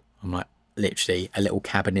at all. I'm like, literally a little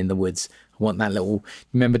cabin in the woods. I want that little,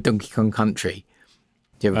 remember Donkey Kong Country?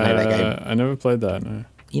 Do you ever play that game? I never played that, no.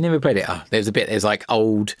 You never played it? Oh, there's like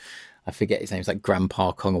old, I forget his name, it's like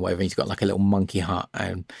Grandpa Kong or whatever. He's got like a little monkey hut,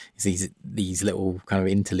 and it's these little kind of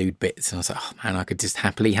interlude bits. And I was like, oh man, I could just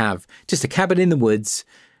happily have just a cabin in the woods.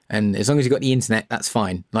 And as long as you've got the internet, that's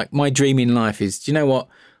fine. Like my dream in life is, do you know what?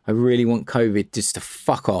 I really want COVID just to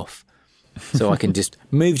fuck off, so I can just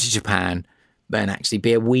move to Japan and actually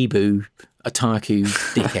be a weeboo, otaku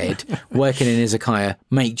dickhead, working in izakaya,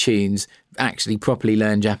 make tunes, actually properly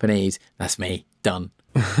learn Japanese. That's me, done.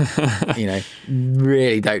 You know,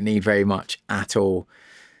 really don't need very much at all.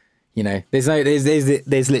 You know, there's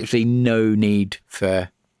literally no need for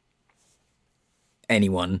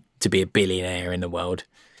anyone to be a billionaire in the world.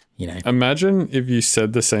 You know, imagine if you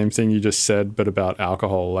said the same thing you just said, but about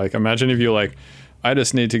alcohol. Like, imagine if you're like, I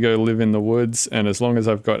just need to go live in the woods, and as long as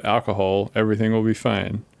I've got alcohol, everything will be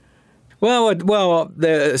fine.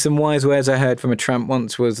 Well, some wise words I heard from a tramp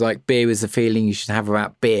once was like, beer is the feeling you should have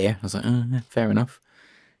about beer. I was like, oh, yeah, fair enough.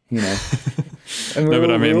 You know. No,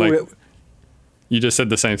 but I mean, like, you just said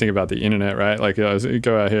the same thing about the internet, right? Like, you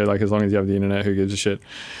go out here, like, as long as you have the internet, who gives a shit?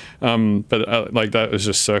 But like, that was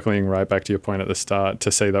just circling right back to your point at the start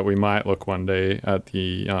to say that we might look one day at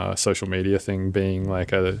the social media thing being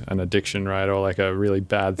like an addiction, right? Or like a really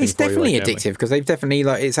bad thing. It's definitely addictive because they've definitely,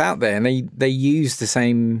 like, it's out there and they use the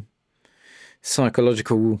same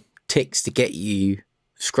psychological ticks to get you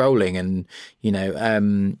scrolling. And, you know,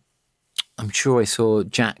 I'm sure I saw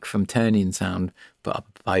Jack from Turning Sound put up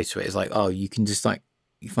a post where it's like, oh, you can just like,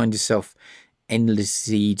 you find yourself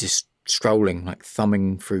endlessly just scrolling, like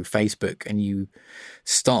thumbing through Facebook, and you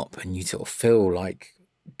stop and you sort of feel like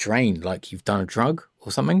drained, like you've done a drug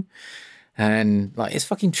or something. And like, it's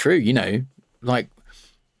fucking true, you know, like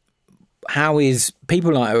how is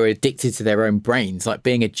people like are addicted to their own brains, like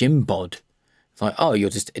being a gym bod. It's like, oh, you're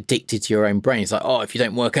just addicted to your own brain. It's like, oh, if you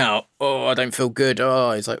don't work out, oh, I don't feel good.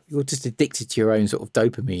 Oh, it's like, you're just addicted to your own sort of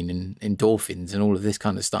dopamine and endorphins and all of this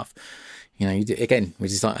kind of stuff. You know, again,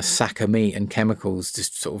 which is like a sack of meat and chemicals,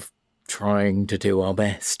 just sort of trying to do our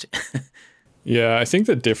best. Yeah, I think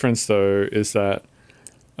the difference though is that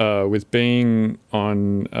with being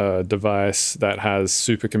on a device that has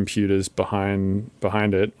supercomputers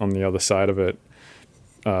behind it on the other side of it,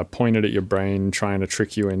 pointed at your brain, trying to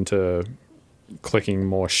trick you into clicking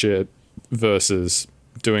more shit versus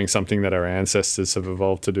doing something that our ancestors have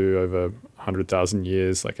evolved to do over 100,000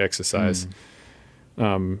 years, like exercise.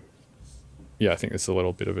 Yeah, I think there's a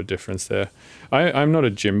little bit of a difference there. I'm not a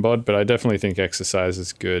gym bod, but I definitely think exercise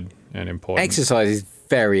is good and important. Exercise is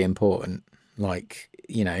very important. Like,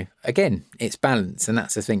 you know, again, it's balance. And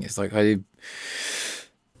that's the thing. It's like I've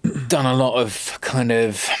done a lot of kind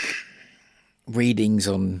of readings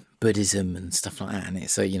on Buddhism and stuff like that. And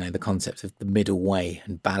it's, you know, the concept of the middle way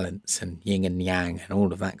and balance and yin and yang and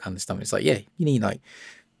all of that kind of stuff. It's like, yeah, you need like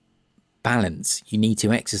balance. You need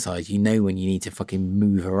to exercise. You know when you need to fucking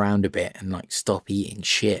move around a bit and like stop eating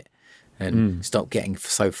shit and stop getting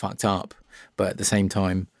so fucked up. But at the same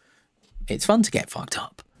time, it's fun to get fucked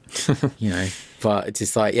up, you know. But it's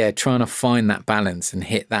just like, yeah, trying to find that balance and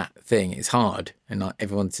hit that thing is hard. And like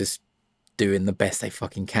everyone's just doing the best they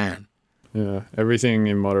fucking can. Yeah, everything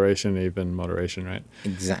in moderation, even moderation, right?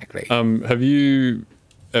 Exactly. Have you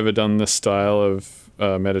ever done this style of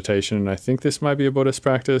meditation? I think this might be a Buddhist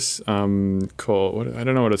practice called, I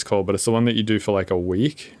don't know what it's called, but it's the one that you do for like a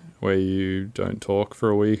week where you don't talk for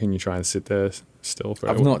a week and you try and sit there still for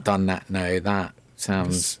I've not done that, no. That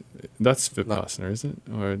sounds... That's Vipassana, isn't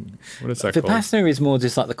it? Or what is that called? Vipassana is more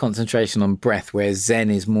just like the concentration on breath, whereas Zen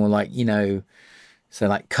is more like, you know... So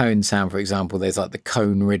like cone sound, for example, there's like the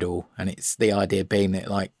cone riddle, and it's the idea being that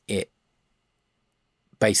like it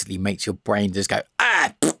basically makes your brain just go,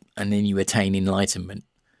 ah, and then you attain enlightenment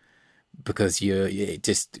because it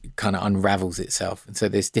just kind of unravels itself. And so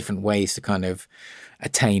there's different ways to kind of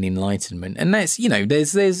attain enlightenment. And that's, you know,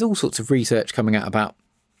 there's all sorts of research coming out about,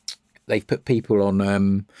 they've put people on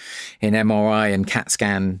in MRI and CAT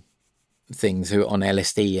scan things who are on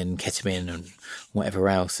LSD and ketamine and whatever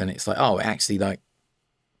else. And it's like, oh, it actually like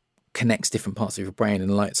connects different parts of your brain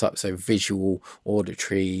and lights up, so visual,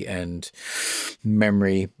 auditory and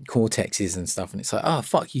memory cortexes and stuff. And it's like, oh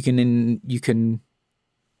fuck, you can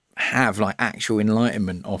have like actual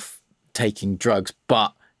enlightenment off taking drugs.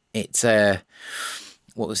 But it's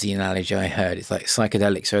what was the analogy I heard? It's like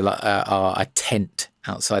psychedelics are like are a tent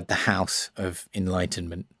outside the house of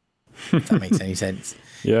enlightenment, if that makes any sense.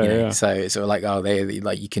 Yeah, you know? yeah. So it's sort of like, oh, they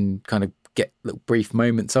like, you can kind of get little brief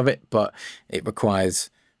moments of it, but it requires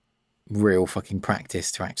real fucking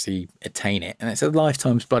practice to actually attain it, and it's a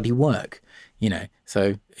lifetime's bloody work, you know.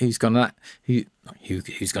 So who's gonna do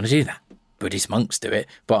that? Buddhist monks do it,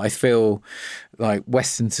 but I feel like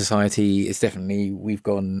Western society is definitely, we've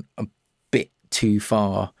gone a bit too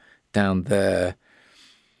far down the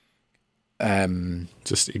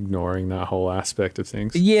just ignoring that whole aspect of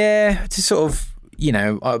things. Yeah, to sort of, you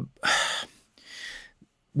know,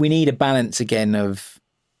 we need a balance again of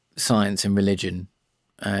science and religion.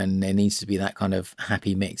 And there needs to be that kind of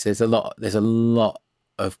happy mix. There's a lot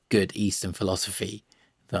of good Eastern philosophy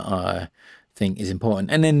that I think is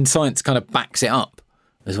important. And then science kind of backs it up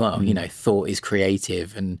as well. You know, thought is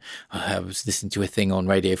creative. And I was listening to a thing on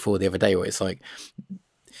Radio 4 the other day where it's like,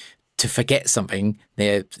 to forget something,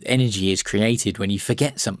 the energy is created when you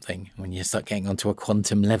forget something, when you start getting onto a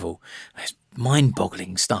quantum level. It's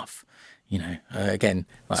mind-boggling stuff, you know. Again,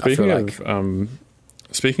 like, I feel like...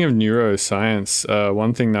 Speaking of neuroscience,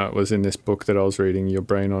 one thing that was in this book that I was reading,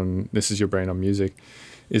 This Is Your Brain on Music,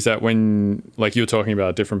 is that when, like you were talking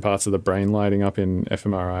about different parts of the brain lighting up in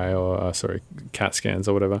fMRI or CAT scans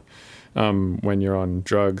or whatever, when you're on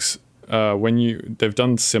drugs, they've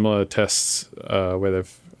done similar tests where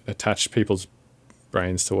they've attached people's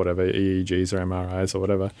brains to whatever EEGs or MRIs or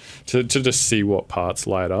whatever to just see what parts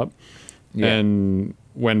light up. Yeah. And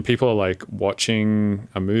when people are like watching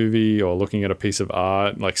a movie or looking at a piece of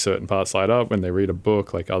art, like certain parts light up. When they read a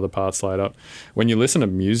book, like other parts light up. When you listen to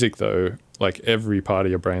music though, like every part of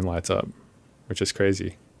your brain lights up, which is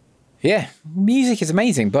crazy. Yeah, music is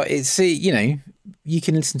amazing, but it's, you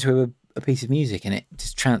can listen to a piece of music and it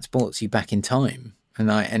just transports you back in time.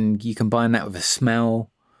 And you combine that with a smell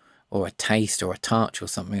or a taste or a touch or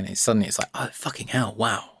something, and suddenly it's like, oh, fucking hell,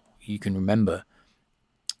 wow. You can remember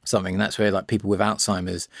something. And that's where like people with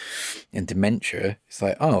Alzheimer's and dementia, it's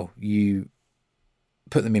like, oh, you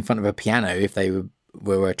put them in front of a piano if they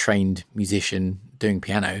were a trained musician doing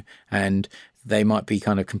piano, and they might be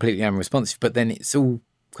kind of completely unresponsive, but then it's all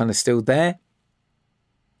kind of still there.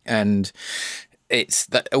 And it's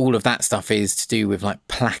that all of that stuff is to do with like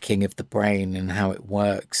plaquing of the brain and how it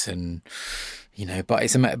works, and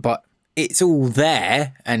but it's all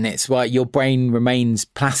there, and it's why your brain remains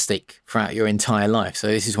plastic throughout your entire life. So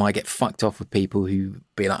this is why I get fucked off with people who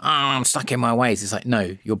be like, oh, I'm stuck in my ways. It's like,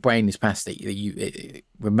 no, your brain is plastic. It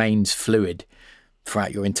remains fluid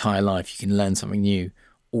throughout your entire life. You can learn something new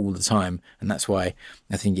all the time, and that's why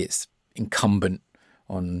I think it's incumbent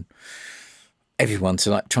on everyone to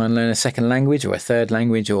like try and learn a second language or a third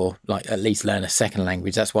language, or like at least learn a second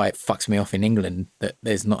language. That's why it fucks me off in England that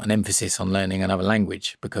there's not an emphasis on learning another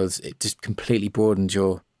language, because it just completely broadens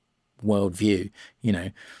your worldview.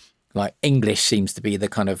 Like English seems to be the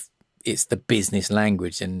kind of, it's the business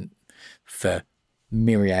language, and for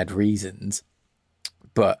myriad reasons,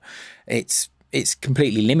 but it's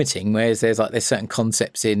completely limiting. Whereas there's certain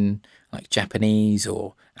concepts in like Japanese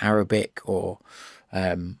or Arabic or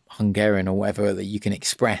Hungarian or whatever that you can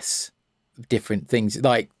express different things.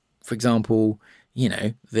 Like, for example,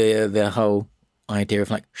 the whole idea of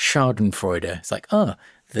like Schadenfreude. It's like, oh,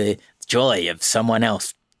 the joy of someone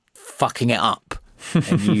else fucking it up,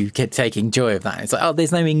 and you get taking joy of that. It's like, oh,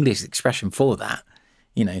 there's no English expression for that.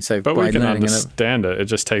 So but we can understand it. It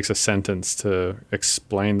just takes a sentence to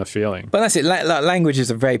explain the feeling. But that's it. Language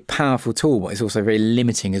is a very powerful tool, but it's also very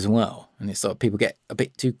limiting as well. And it's like people get a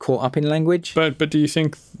bit too caught up in language. But do you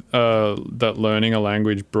think that learning a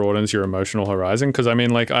language broadens your emotional horizon? Because I mean,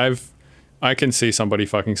 like I can see somebody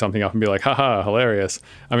fucking something up and be like, haha, hilarious.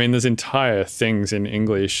 I mean, there's entire things in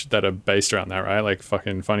English that are based around that, right? Like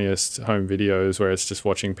fucking funniest home videos where it's just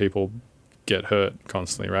watching people get hurt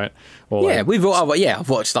constantly, right? Or yeah, I've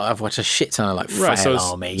watched a shit ton of like Frail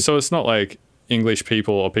Army. So it's not like English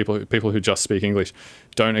people or people who just speak English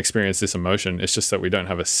don't experience this emotion. It's just that we don't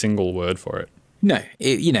have a single word for it. No,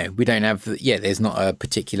 we don't have. There's not a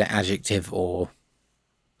particular adjective or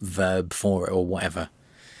verb for it or whatever.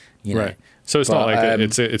 Right. So it's not like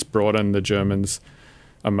it's broadened the Germans'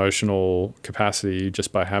 emotional capacity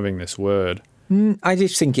just by having this word. I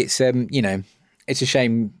just think it's it's a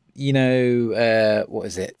shame. What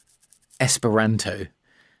is it? Esperanto.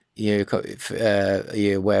 You're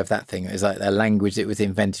aware of that thing? It's like a language that was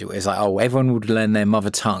invented. It's like, oh, everyone would learn their mother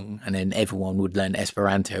tongue, and then everyone would learn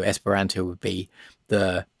Esperanto. Esperanto would be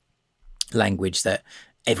the language that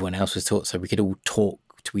everyone else was taught, so we could all talk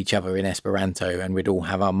to each other in Esperanto, and we'd all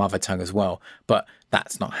have our mother tongue as well. But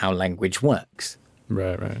that's not how language works.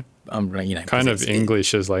 Right. Kind of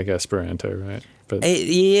English is like Esperanto, right? But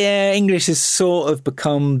English has sort of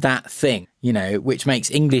become that thing, which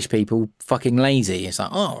makes English people fucking lazy. It's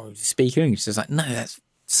like, oh, you speak English. It's like, no, that's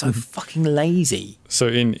so fucking lazy. So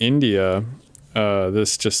in India,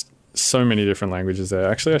 there's just so many different languages there.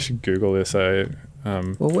 Actually, I should Google this.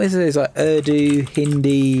 What is it? It's like Urdu,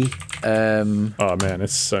 Hindi. Oh man,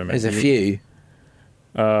 it's so many. There's a few.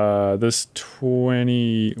 There's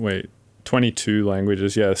 22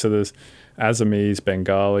 languages. Yeah, so there's Assamese,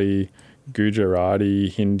 Bengali, Gujarati,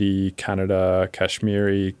 Hindi, Kannada,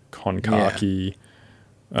 Kashmiri, Konkani,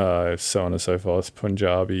 so on and so forth,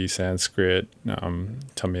 Punjabi, Sanskrit,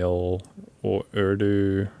 Tamil, or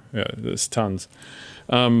Urdu. Yeah, there's tons.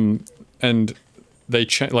 And they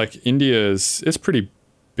like India it's pretty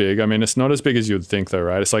big. I mean, it's not as big as you'd think though,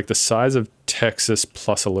 right? It's like the size of Texas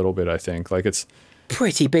plus a little bit, I think. Like it's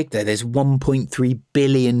pretty big there. There's 1.3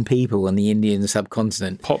 billion people on the Indian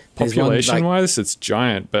subcontinent. Population-wise, it's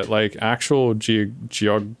giant, but like actual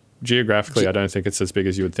geographically, I don't think it's as big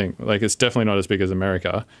as you would think. Like, it's definitely not as big as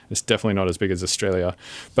America. It's definitely not as big as Australia.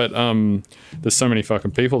 But there's so many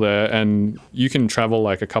fucking people there, and you can travel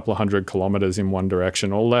like a couple of 100 kilometers in one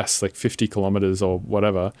direction or less, like 50 kilometers or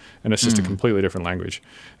whatever, and it's just a completely different language.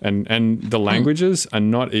 And the languages are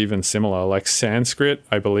not even similar. Like Sanskrit,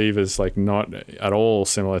 I believe, is like not at all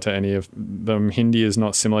similar to any of them. Hindi is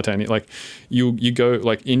not similar to any. Like you go,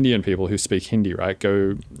 like Indian people who speak Hindi, right,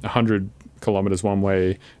 go 100 kilometers one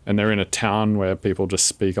way, and they're in a town where people just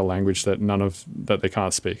speak a language that they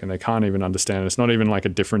can't speak, and they can't even understand. It's not even like a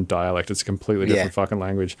different dialect. It's a completely different fucking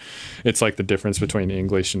language. It's like the difference between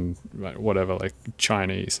English and whatever, like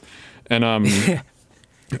Chinese. And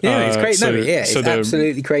it's crazy. It's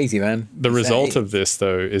absolutely crazy, man. The result of this,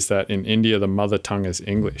 though, is that in India the mother tongue is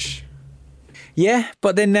English. Yeah,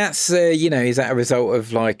 but then that's is that a result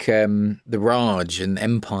of like the Raj and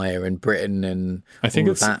Empire and Britain and I think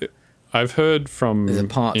all it's of that? I've heard from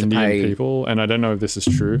Indian people, and I don't know if this is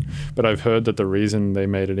true, but I've heard that the reason they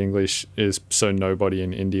made it English is so nobody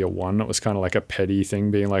in India won. It was kind of like a petty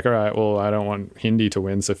thing, being like, all right, well, I don't want Hindi to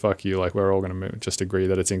win, so fuck you. Like, we're all going to just agree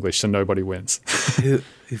that it's English, so nobody wins. Who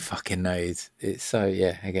fucking knows? It's so,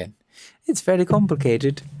 again, it's very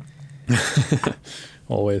complicated.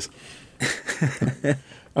 Always.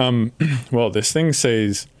 Well, this thing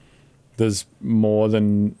says there's more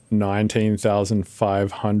than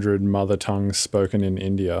 19,500 mother tongues spoken in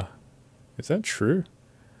India. Is that true?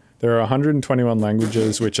 There are 121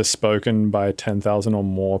 languages which are spoken by 10,000 or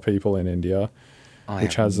more people in India,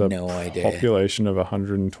 which has a population of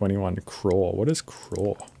 121 crore. What is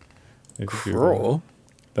crore? Crore?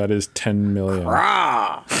 That is 10 million.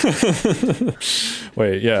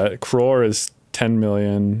 Wait, yeah, crore is 10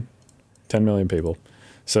 million people.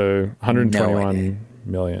 So 121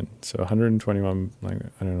 million. So 121 language.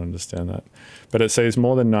 I don't understand that. But it says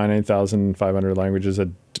more than 19,500 languages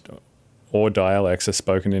or dialects are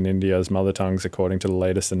spoken in India as mother tongues, according to the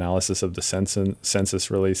latest analysis of the census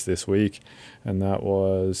released this week. And that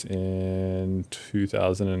was in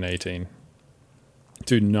 2018.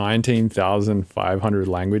 Dude, 19,500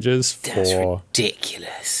 languages for... That's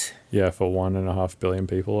ridiculous. Yeah, for 1.5 billion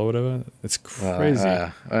people or whatever. It's crazy.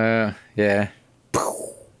 Yeah.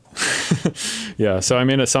 Yeah, so I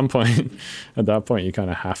mean, at that point, you kind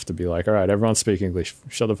of have to be like, all right, everyone speak English.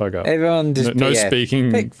 Shut the fuck up. Everyone just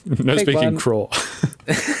speaking crawl.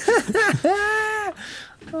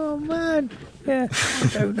 Oh man, yeah, I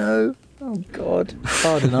don't know. Oh god, it's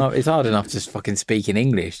hard enough. It's hard enough just fucking speaking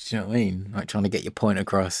English. Do you know what I mean? Like trying to get your point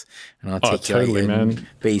across and articulate totally, and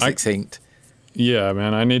be succinct. Yeah,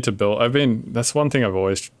 man, I need to build. That's one thing I've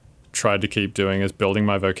always tried to keep doing, is building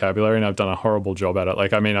my vocabulary, and I've done a horrible job at it.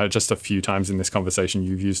 Like, I mean, just a few times in this conversation,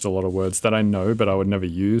 you've used a lot of words that I know, but I would never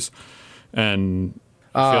use. And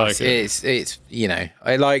I feel like it's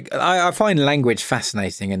I find language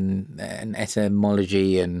fascinating and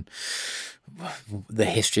etymology and the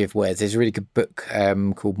history of words. There's a really good book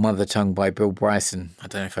called Mother Tongue by Bill Bryson. I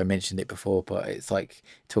don't know if I mentioned it before, but it's like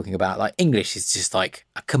talking about like English is just like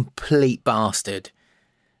a complete bastard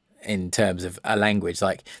in terms of a language.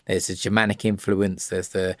 Like there's a Germanic influence, there's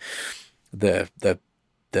the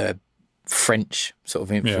French sort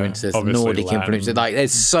of influence, there's Nordic Latin influence. Like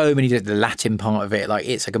there's so many, the Latin part of it, like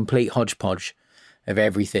it's a complete hodgepodge of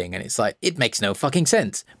everything, and it's like it makes no fucking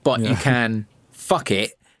sense, but you can fuck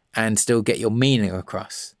it and still get your meaning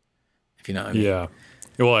across, if you know what I mean. Yeah.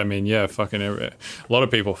 Well, I mean, fucking a lot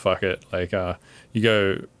of people fuck it. Like you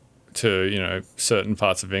go to, certain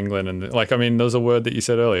parts of England, and like, I mean, there's a word that you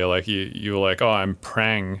said earlier, like you were like, oh, I'm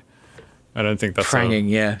prang. I don't think that's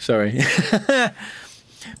pranging. Sorry.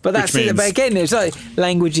 But that's it. But again, it's like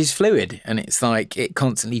language is fluid, and it's like it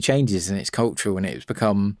constantly changes, and it's cultural, and it's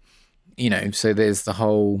become, so there's the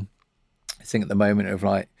whole thing at the moment of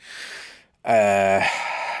like, I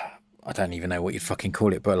don't even know what you'd fucking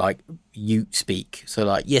call it, but like Ute speak. So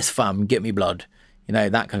like, yes, fam, get me blood.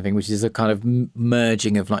 That kind of thing, which is a kind of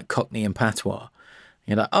merging of like Cockney and Patois.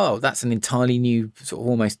 You're like, oh, that's an entirely new sort of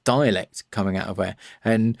almost dialect coming out of there.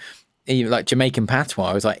 And like Jamaican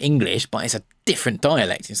Patois is like English, but it's a different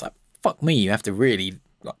dialect. It's like, fuck me, you have to really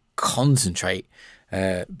like concentrate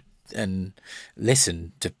and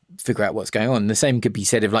listen to figure out what's going on. And the same could be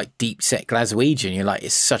said of like deep set Glaswegian. You're like,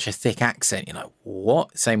 it's such a thick accent. You're like,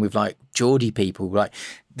 what? Same with like Geordie people. Like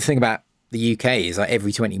the thing about the UK is like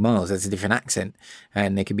every 20 miles there's a different accent,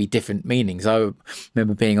 and there can be different meanings. I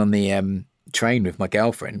remember being on the train with my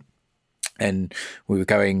girlfriend, and we were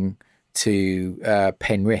going to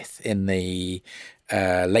Penrith in the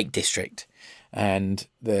Lake District, and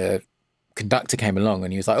the conductor came along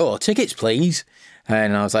and he was like, "Oh, tickets, please."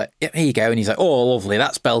 And I was like, "Yeah, here you go." And he's like, "Oh, lovely,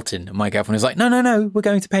 that's belting." And my girlfriend was like, No, we're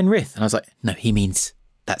going to Penrith." And I was like, "No, he means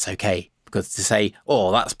that's okay." Because to say,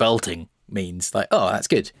 "Oh, that's belting," means like, "Oh, that's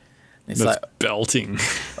good." It's That's like belting.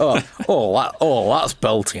 that's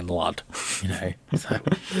belting, lad. You know, so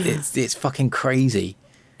it's fucking crazy.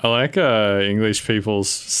 I like English people's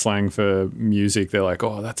slang for music. They're like,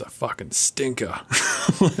 "Oh, that's a fucking stinker."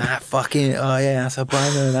 That fucking that's a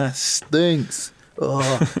banger. That stinks.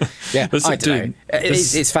 Oh, yeah. I don't know.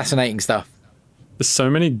 It's fascinating stuff. There's so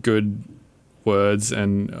many good words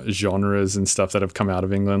and genres and stuff that have come out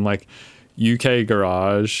of England, like UK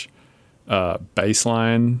garage,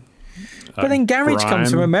 bassline. But then garage grime.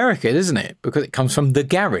 comes from America, doesn't it? Because it comes from the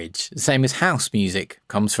garage. The same as house music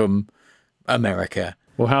comes from America.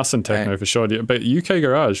 Well, house and techno for sure. But UK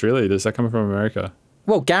garage, really? Does that come from America?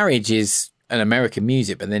 Well, garage is an American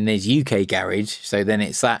music, but then there's UK garage. So then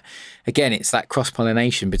it's that, again, it's that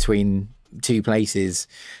cross-pollination between two places.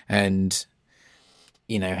 And,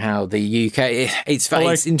 you know, how the UK, it's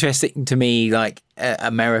interesting to me, like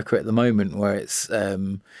America at the moment, where it's,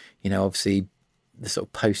 you know, obviously the sort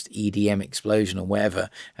of post-EDM explosion or whatever.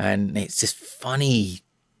 And it's just funny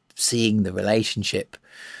seeing the relationship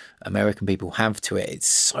American people have to it. It's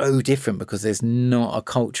so different because there's not a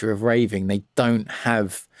culture of raving. They don't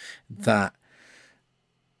have that.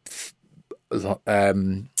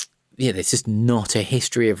 There's just not a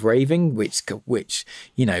history of raving, which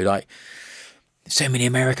you know, like so many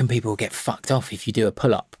American people get fucked off if you do a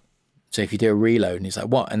pull up. So if you do a reload, and it's like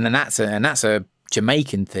what? And then that's a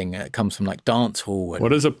Jamaican thing that comes from like dance hall. And,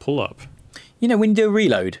 what is a pull up? You know, when you do a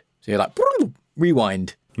reload, so you're like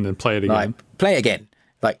rewind and then play it again. Like, play it again.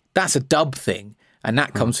 Like that's a dub thing, and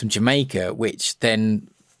that comes from Jamaica, which then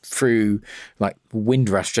through like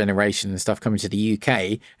Windrush generation and stuff coming to the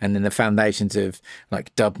UK, and then the foundations of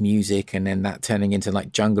like dub music, and then that turning into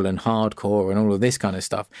like jungle and hardcore and all of this kind of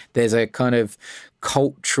stuff. There's a kind of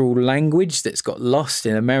cultural language that's got lost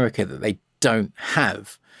in America that they don't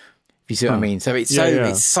have. If you see what I mean? So it's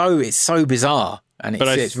so bizarre, and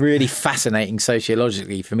it's really fascinating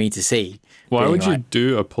sociologically for me to see. Why would you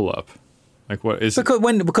do a pull up? Like what is because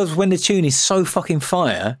when the tune is so fucking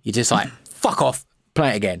fire, you're just like, fuck off, play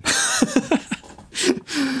it again.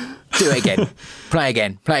 Do it again. Play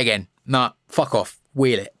again. Nah, fuck off,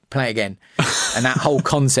 wheel it, play it again. And that whole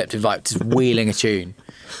concept of like just wheeling a tune,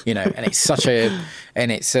 you know, and it's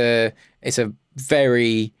a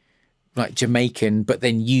very like Jamaican but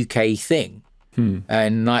then UK thing.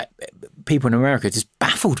 And like people in America are just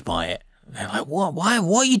baffled by it. They're like, what? Why?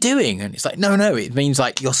 What are you doing? And it's like, no. It means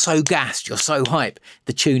like you're so gassed, you're so hype.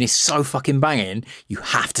 The tune is so fucking banging. You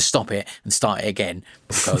have to stop it and start it again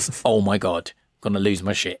because, oh my God, I'm gonna lose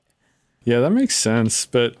my shit. Yeah, that makes sense.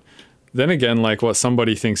 But then again, like what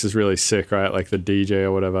somebody thinks is really sick, right? Like the DJ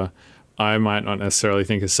or whatever, I might not necessarily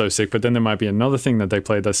think is so sick. But then there might be another thing that they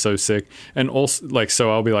played that's so sick, and also like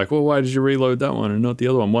so I'll be like, well, why did you reload that one and not the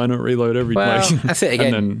other one? Why not reload every? Well, that's it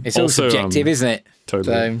again. And then it's also, all subjective, isn't it?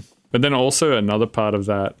 Totally. So, but then also another part of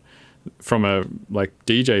that from a like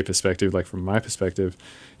DJ perspective, like from my perspective,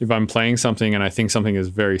 if I'm playing something and I think something is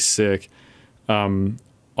very sick,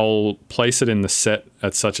 I'll place it in the set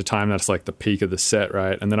at such a time that's like the peak of the set,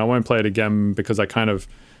 right? And then I won't play it again because I kind of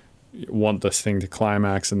want this thing to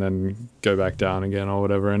climax and then go back down again or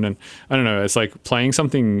whatever. And then, I don't know, it's like playing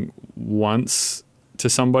something once to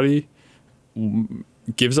somebody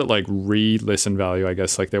gives it like re-listen value, I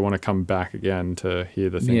guess. Like they want to come back again to hear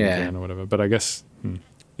the thing again or whatever. But I guess,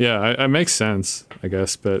 it makes sense, I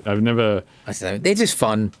guess. But I've never... I don't know. They're just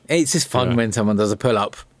fun. It's just fun when someone does a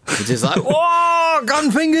pull-up. It's just like, whoa, gun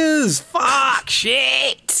fingers, fuck,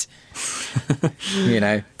 shit. You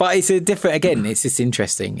know, but it's a different, again, it's just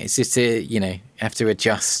interesting. It's just have to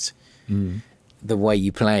adjust the way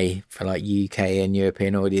you play for like UK and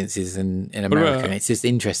European audiences and in America. It's just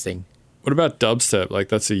interesting. What about dubstep? Like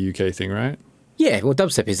that's a UK thing, right? Yeah, well,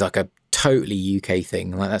 dubstep is like a totally UK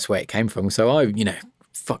thing. Like that's where it came from. So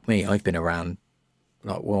fuck me, I've been around.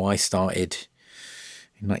 Like, well, I started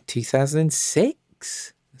in like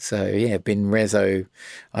 2006. So yeah, been Reso.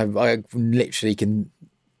 I literally can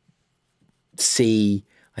see.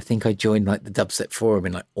 I think I joined like the dubstep forum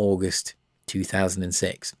in like August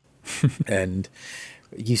 2006, and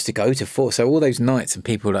used to go to so all those nights and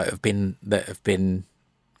people that have been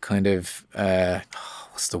kind of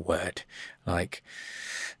what's the word, like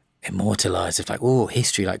immortalized of like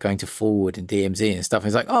history, like going to Forward and DMZ and stuff. And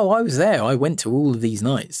it's like, oh, I was there. I went to all of these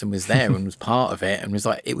nights and was there and was part of it and was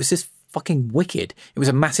like, it was just fucking wicked. It was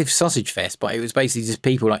a massive sausage fest, but it was basically just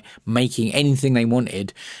people like making anything they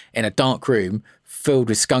wanted in a dark room filled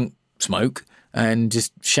with skunk smoke and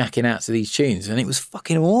just shacking out to these tunes. And it was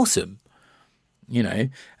fucking awesome, you know.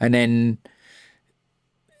 And then,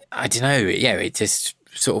 I don't know, yeah, it just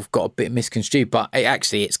sort of got a bit misconstrued. But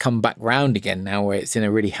it's come back round again now where it's in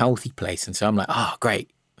a really healthy place. And so I'm like, oh,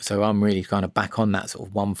 great. So I'm really kind of back on that sort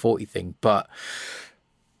of 140 thing. But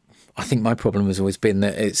I think my problem has always been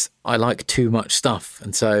that I like too much stuff.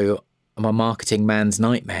 And so I'm a marketing man's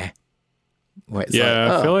nightmare. Where it's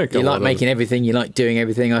I feel like you like making everything, you like doing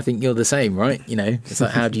everything. I think you're the same, right? You know, it's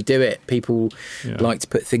like, how do you do it? People like to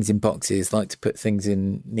put things in boxes, like to put things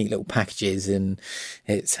in neat little packages, and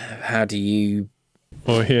it's how do you...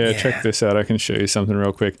 Well, here, check this out. I can show you something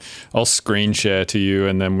real quick. I'll screen share to you,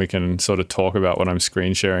 and then we can sort of talk about what I'm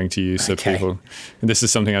screen sharing to you. So people, this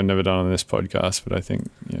is something I've never done on this podcast, but I think,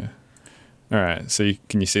 All right. So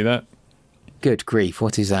can you see that? Good grief.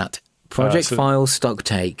 What is that? Project file stock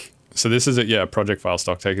take. So this is project file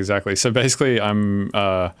stock take, exactly. So basically I'm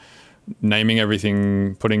naming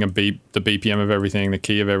everything, putting the BPM of everything, the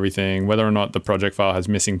key of everything, whether or not the project file has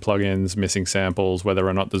missing plugins, missing samples, whether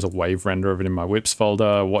or not there's a wave render of it in my whips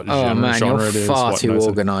folder, what genre it is. Far too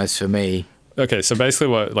organized for me. Okay, so basically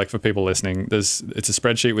what, like for people listening, it's a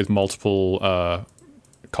spreadsheet with multiple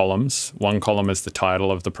columns. One column is the title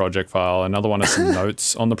of the project file. Another one is some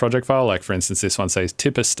notes on the project file. Like for instance, this one says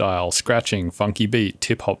tipper style, scratching, funky beat,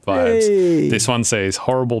 tip hop vibes. Hey. This one says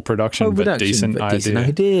horrible production, but decent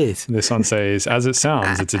ideas. This one says as it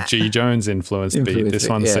sounds, it's a G Jones influenced beat. This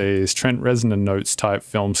one says Trent Reznor notes type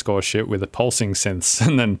film score shit with a pulsing synths.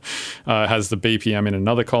 And then has the BPM in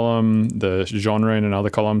another column, the genre in another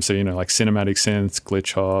column. So, like cinematic synths,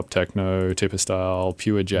 glitch hop, techno, tipper style,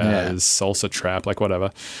 pure jazz, salsa trap, like whatever.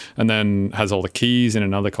 And then has all the keys in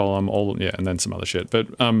another column, and then some other shit. But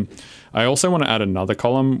I also want to add another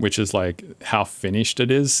column, which is like how finished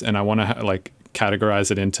it is, and I want to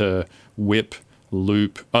categorize it into whip,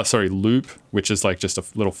 loop, which is like just a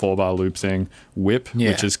little 4-bar loop thing, whip,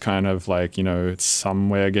 which is kind of like, it's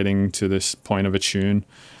somewhere getting to this point of a tune,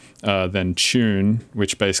 then tune,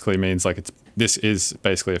 which basically means like this is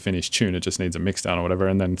basically a finished tune, it just needs a mix down or whatever,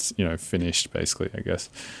 and then finished basically, I guess.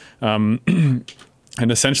 And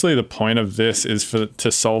essentially the point of this is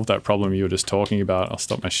to solve that problem you were just talking about. I'll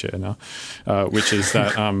stop my share now, which is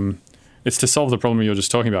that it's to solve the problem you were just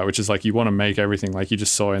talking about, which is like you want to make everything like you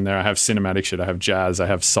just saw in there. I have cinematic shit, I have jazz, I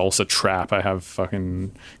have salsa trap, I have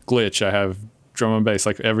fucking glitch, I have drum and bass,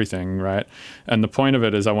 like everything, right? And the point of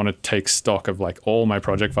it is I want to take stock of like all my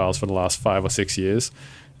project files for the last 5 or 6 years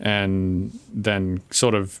and then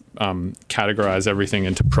sort of categorize everything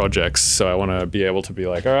into projects. So I want to be able to be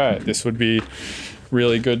like, all right, this would be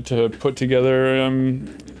really good to put together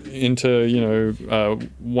into,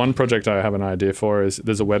 one project I have an idea for is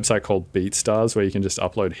there's a website called BeatStars where you can just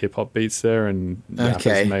upload hip hop beats there and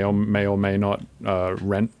rappers may or may not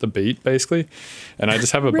rent the beat basically. And I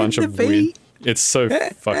just have a bunch of weird... It's so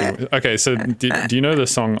fucking... Okay, so do you know the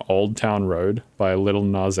song Old Town Road by Lil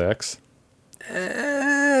Nas X?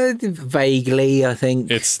 Vaguely, I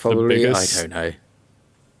think. It's probably. The biggest... I don't know.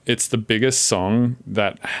 It's the biggest song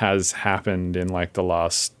that has happened in like the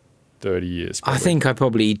last 30 years. Probably. I think I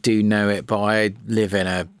probably do know it, but I live in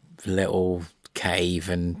a little cave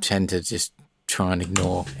and tend to just try and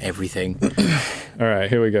ignore everything. All right,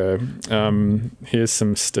 here we go. Here's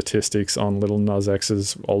some statistics on Lil Nas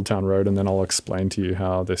X's Old Town Road, and then I'll explain to you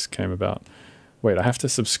how this came about. Wait, I have to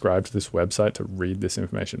subscribe to this website to read this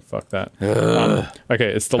information. Fuck that.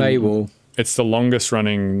 Okay, it's the paywall. It's the longest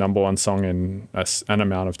running number one song in an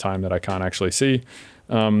amount of time that I can't actually see.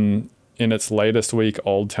 In its latest week,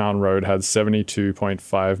 Old Town Road had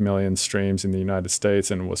 72.5 million streams in the United States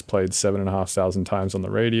and was played 7,500 times on the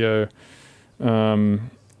radio. So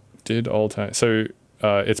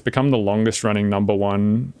it's become the longest running number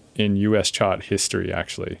one in US chart history,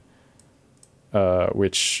 actually,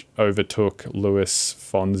 which overtook Luis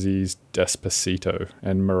Fonsi's Despacito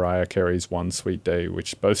and Mariah Carey's One Sweet Day,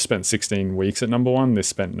 which both spent 16 weeks at number one. This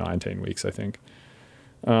spent 19 weeks, I think.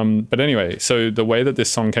 But anyway, so the way that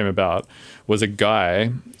this song came about was a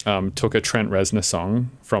guy took a Trent Reznor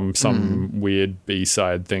song from some weird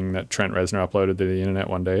B-side thing that Trent Reznor uploaded to the internet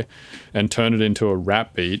one day and turned it into a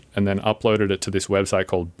rap beat and then uploaded it to this website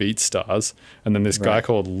called BeatStars. And then this guy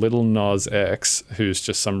called Lil Nas X, who's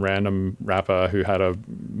just some random rapper who had a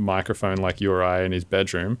microphone like you or I in his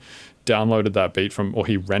bedroom, downloaded that beat or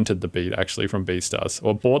he rented the beat actually from BeatStars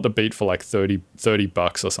or bought the beat for like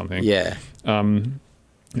 $30 or something. Yeah.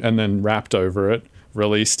 And then rapped over it,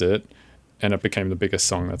 released it, and it became the biggest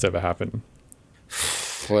song that's ever happened.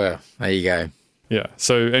 Well, there you go. Yeah.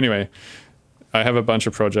 So anyway, I have a bunch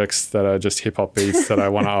of projects that are just hip hop beats that I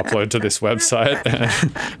want to upload to this website.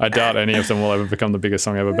 And I doubt any of them will ever become the biggest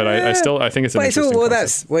song ever, but I think it's an interesting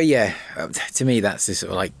concept. To me, that's just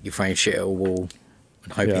sort of like you throwing shit at a wall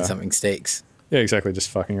and hoping something sticks. Yeah, exactly. Just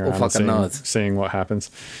fucking around and seeing what happens.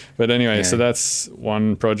 But anyway, so that's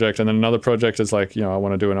one project. And then another project is like, I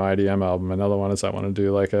want to do an IDM album. Another one is I want to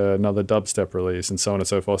do like another dubstep release and so on and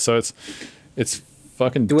so forth. So it's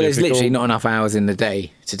fucking difficult. There's literally not enough hours in the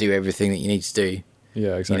day to do everything that you need to do.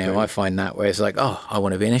 Yeah, exactly. I find that where it's like, I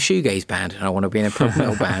want to be in a shoegaze band and I want to be in a prog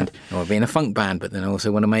metal band and I want to be in a funk band, but then I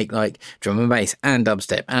also want to make like drum and bass and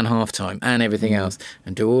dubstep and halftime and everything else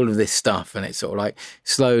and do all of this stuff. And it's sort of like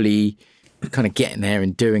slowly kind of getting there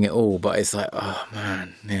and doing it all, but it's like, oh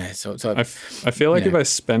man, yeah. So it's like, I feel like if I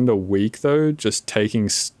spend a week though just taking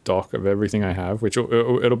stock of everything I have, which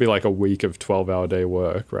it'll be like a week of 12-hour day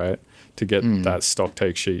work, right, to get that stock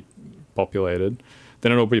take sheet populated,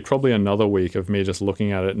 then it'll be probably another week of me just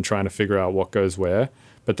looking at it and trying to figure out what goes where.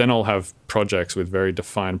 But then I'll have projects with very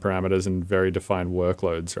defined parameters and very defined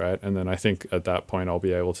workloads, right? And then I think at that point I'll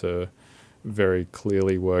be able to very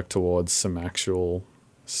clearly work towards some actual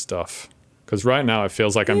stuff. Because right now it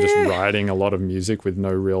feels like I'm just writing a lot of music with no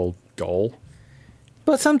real goal.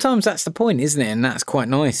 But sometimes that's the point, isn't it? And that's quite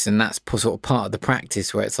nice. And that's sort of part of the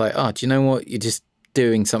practice where it's like, do you know what? You're just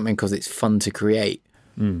doing something because it's fun to create.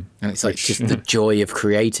 And it's like just the joy of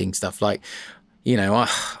creating stuff. Like,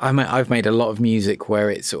 I've made a lot of music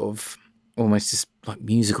where it's sort of almost just like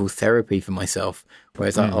musical therapy for myself.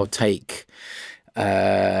 Whereas I'll watch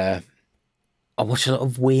a lot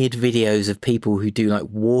of weird videos of people who do like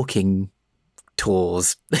walking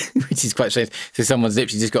tours, which is quite strange. So someone's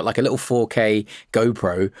literally just got like a little 4K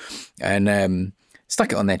GoPro and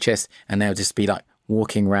stuck it on their chest, and they'll just be like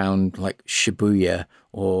walking around like Shibuya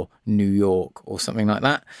or New York or something like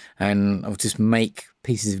that, and I'll just make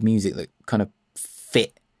pieces of music that kind of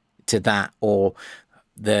fit to that, or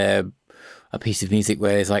a piece of music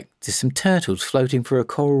where there's like just some turtles floating through a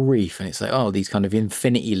coral reef, and it's like, these kind of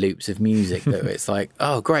infinity loops of music that it's like,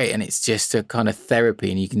 great, and it's just a kind of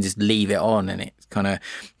therapy, and you can just leave it on, and it's kind of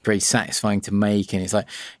very satisfying to make, and it's like,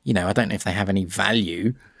 I don't know if they have any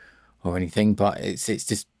value or anything, but it's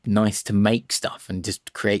just nice to make stuff and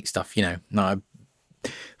just create stuff, No, I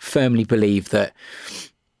firmly believe that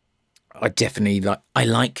I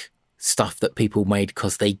like stuff that people made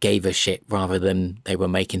because they gave a shit rather than they were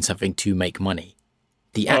making something to make money.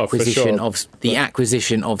 The acquisition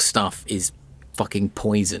of stuff is fucking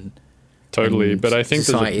poison. Totally, and but I think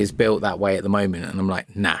society is built that way at the moment, and I'm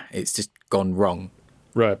like, nah, it's just gone wrong.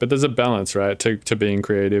 Right, but there's a balance, right, to being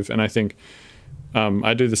creative, and I think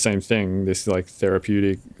I do the same thing. This like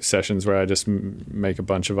therapeutic sessions where I just make a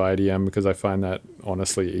bunch of IDM because I find that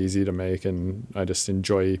honestly easy to make, and I just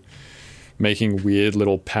enjoy making weird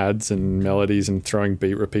little pads and melodies and throwing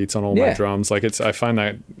beat repeats on all my drums. Like I find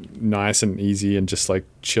that nice and easy and just like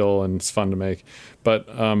chill, and it's fun to make. But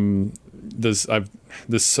there's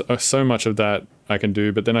so much of that I can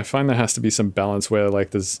do, but then I find there has to be some balance where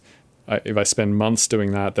like if I spend months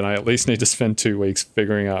doing that, then I at least need to spend 2 weeks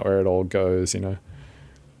figuring out where it all goes, I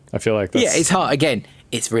feel like that's... Yeah, it's hard. Again,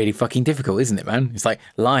 it's really fucking difficult, isn't it, man? It's like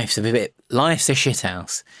life's a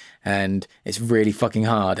shithouse, and it's really fucking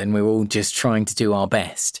hard, and we're all just trying to do our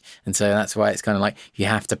best. And so that's why it's kind of like you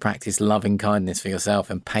have to practice loving kindness for yourself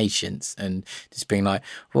and patience, and just being like,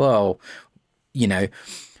 well,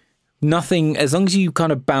 nothing, as long as you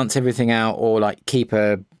kind of bounce everything out or like keep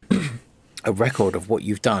a record of what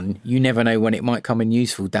you've done, you never know when it might come in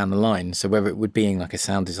useful down the line. So whether it would be in like a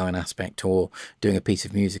sound design aspect or doing a piece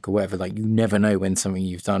of music or whatever, like you never know when something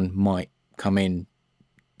you've done might come in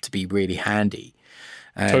to be really handy.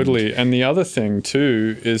 Totally. And the other thing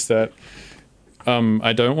too is that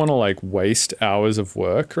I don't want to like waste hours of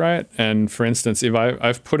work, right? And for instance, if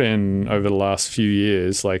I've put in over the last few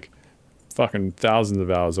years like fucking thousands of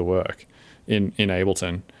hours of work in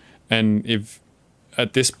Ableton, and if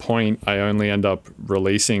at this point I only end up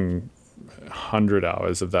releasing 100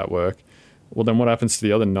 hours of that work, well then what happens to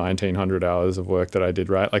the other 1900 hours of work that I did,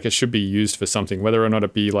 right? Like it should be used for something, whether or not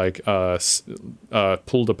it be like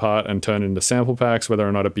pulled apart and turned into sample packs, whether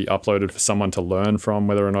or not it be uploaded for someone to learn from,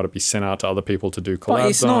 whether or not it be sent out to other people to do collabs. But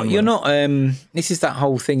it's not, you're not, this is that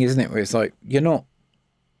whole thing, isn't it? Where it's like, you're not,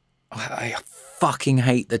 I fucking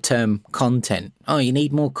hate the term content. Oh, you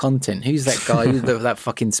need more content. Who's that guy? Who's that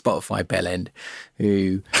fucking Spotify bellend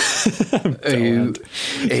who was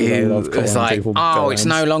like, it's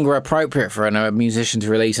no longer appropriate for a musician to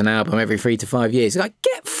release an album every 3 to 5 years. Like,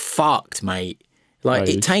 get fucked, mate. Like,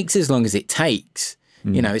 it takes as long as it takes.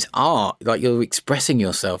 It's art. Like, you're expressing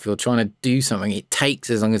yourself. You're trying to do something. It takes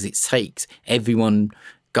as long as it takes. Everyone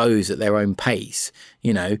goes at their own pace.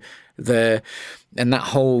 You know, and that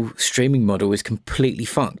whole streaming model is completely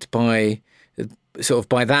fucked by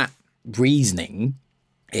that reasoning.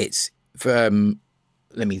 It's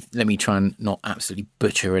let me try and not absolutely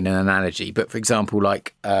butcher an analogy, but for example,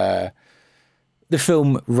 like the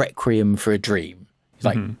film Requiem for a Dream.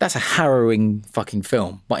 Like, that's a harrowing fucking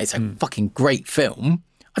film, but it's a fucking great film.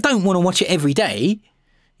 I don't want to watch it every day,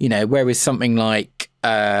 you know, whereas something like,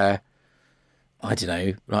 I don't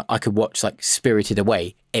know, like I could watch like Spirited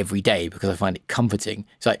Away every day because I find it comforting.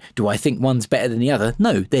 It's like, do I think one's better than the other?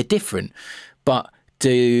 No, they're different. But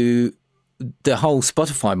do the whole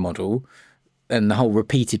Spotify model and the whole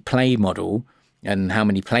repeated play model and how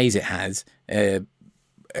many plays it has,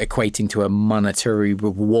 equating to a monetary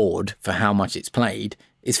reward for how much it's played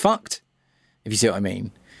is fucked. If you see what I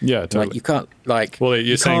mean. Yeah, totally. Like you can't like. Well,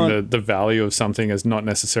 you're saying that the value of something is not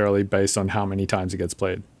necessarily based on how many times it gets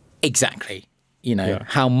played. Exactly. You know,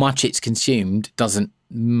 how much it's consumed doesn't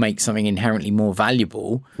make something inherently more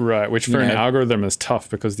valuable. Right, which for an algorithm is tough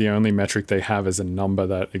because the only metric they have is a number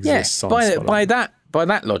that exists on Spotify. By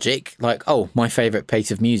that logic, like, oh, my favourite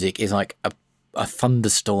piece of music is like a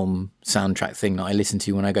thunderstorm soundtrack thing that I listen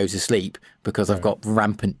to when I go to sleep because I've got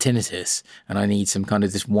rampant tinnitus and I need some kind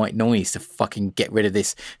of this white noise to fucking get rid of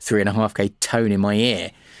this 3.5K tone in my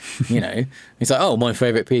ear. You know, it's like, oh, my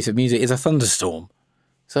favourite piece of music is a thunderstorm.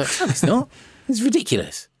 So no, it's not. It's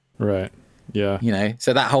ridiculous. Right. Yeah. You know,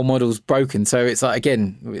 so that whole model's broken. So it's like,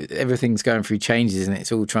 again, everything's going through changes and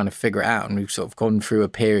it's all trying to figure it out. And we've sort of gone through a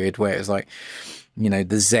period where it's like, you know,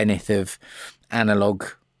 the zenith of analog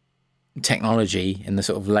technology in the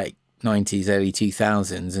sort of late 90s, early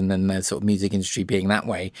 2000s, and then the sort of music industry being that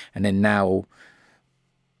way. And then now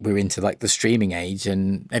we're into like the streaming age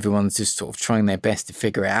and everyone's just sort of trying their best to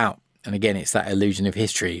figure it out. And again, it's that illusion of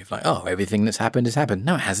history of like, oh, everything that's happened has happened.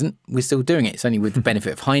 No, it hasn't. We're still doing it. It's only with the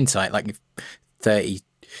benefit of hindsight. Like if 30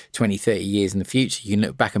 years in the future, you can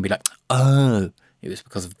look back and be like, oh, it was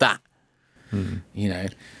because of that. You know,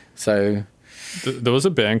 so... There was a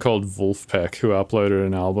band called Wolfpack who uploaded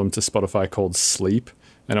an album to Spotify called Sleep,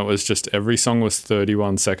 and it was just every song was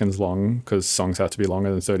 31 seconds long because songs have to be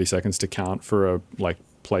longer than 30 seconds to count for a like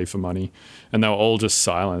play for money, and they were all just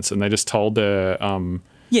silence, and they just told their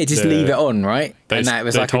just leave it on, right? And that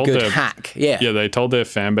was like a good hack. Yeah, they told their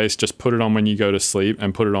fan base just put it on when you go to sleep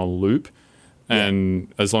and put it on loop. And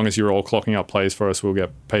as long as you're all clocking up plays for us, we'll get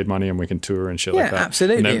paid money and we can tour and shit like that. Yeah,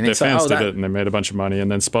 absolutely. And their fans did it and they made a bunch of money. And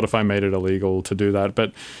then Spotify made it illegal to do that.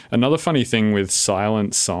 But another funny thing with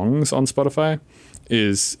silent songs on Spotify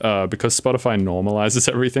is because Spotify normalizes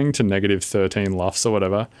everything to negative 13 LUFS or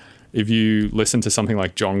whatever, if you listen to something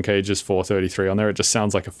like John Cage's 433 on there, it just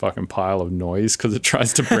sounds like a fucking pile of noise because it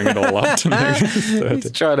tries to bring it all up to negative 13.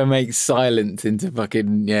 It's trying to make silence into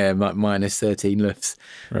fucking, minus 13 lifts.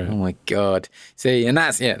 Right. Oh my God. See, and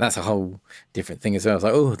that's a whole different thing as well. It's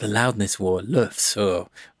like, oh, the loudness war, lifts. Oh,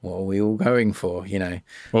 what are we all going for, you know?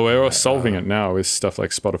 Well, we're all solving it now with stuff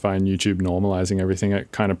like Spotify and YouTube normalizing everything.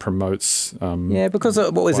 It kind of promotes... because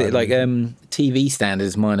what was it? Like TV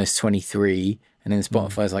standards minus 23... And then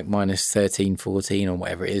Spotify's like minus 13, 14 or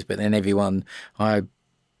whatever it is. But then I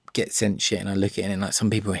get sent shit and I look at it and like some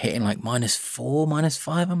people are hitting like minus 4, minus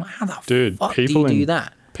 5. I'm like, how the fuck do you do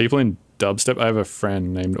that? People in dubstep, I have a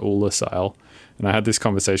friend named Ula Sile and I had this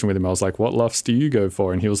conversation with him. I was like, what LUFS do you go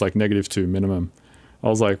for? And he was like, -2 minimum. I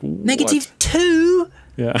was like, what? -2?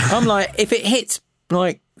 Yeah. I'm like, if it hits,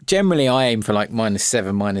 like generally I aim for like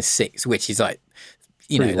 -7, -6, which is like,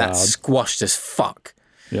 that's squashed as fuck.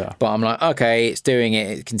 Yeah. But I'm like, okay, it's doing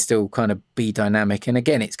it. It can still kind of be dynamic. And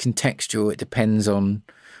again, it's contextual. It depends on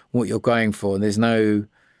what you're going for. There's no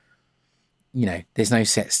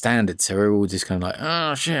set standard. So we're all just kind of like,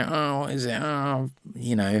 oh, shit, oh, what is it? Oh,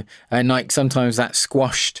 and like sometimes that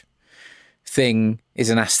squashed thing is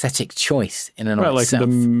an aesthetic choice in and of itself. Like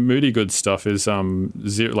the Moody Good stuff is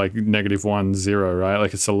 -1, 0, right?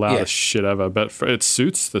 Like it's the loudest shit ever, but it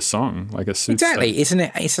suits the song. Like it suits exactly. It's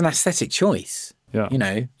an aesthetic choice. Yeah.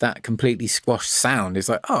 That completely squashed sound is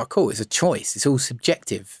like, oh, cool, it's a choice. It's all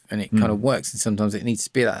subjective and it kind of works. And sometimes it needs to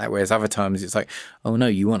be like that. Whereas other times it's like, oh, no,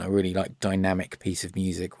 you want a really like dynamic piece of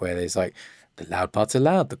music where there's like the loud parts are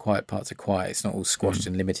loud, the quiet parts are quiet. It's not all squashed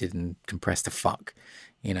and limited and compressed to fuck,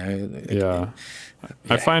 Yeah.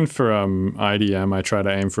 I find for IDM, I try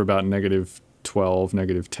to aim for about -12,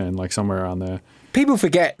 -10, like somewhere around there. People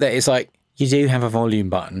forget that it's like you do have a volume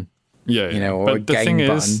button. Yeah. Or but a gain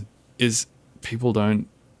button. is people don't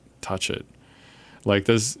touch it. Like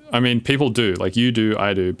people do, like you do,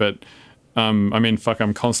 I do, but I mean, fuck,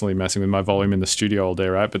 I'm constantly messing with my volume in the studio all day,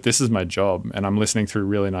 right? But this is my job, and I'm listening through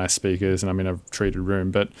really nice speakers, and I'm in a treated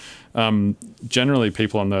room. But generally,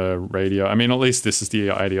 people on the radio, I mean, at least this is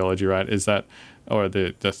the ideology, right? Is that, or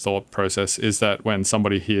the thought process, is that when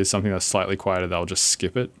somebody hears something that's slightly quieter, they'll just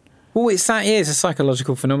skip it. Well, it's a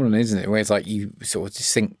psychological phenomenon, isn't it? Where it's like you sort of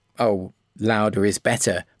just think, oh, louder is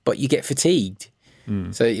better, but you get fatigued.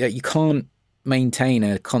 So you can't maintain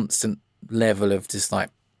a constant level of just like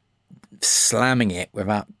slamming it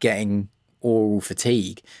without getting oral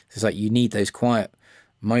fatigue. It's like you need those quiet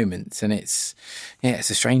moments, and it's a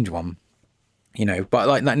strange one, you know. But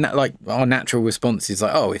like our natural response is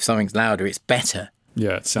like, oh, if something's louder, it's better.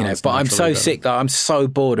 Yeah, it sounds. But I'm so better. sick. Like, I'm so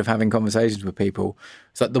bored of having conversations with people.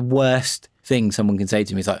 It's like the worst thing someone can say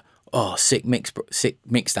to me is like, "Oh, sick mix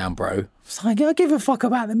down, bro." It's like, I give a fuck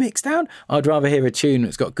about the mix down. I'd rather hear a tune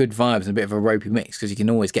that's got good vibes and a bit of a ropey mix, because you can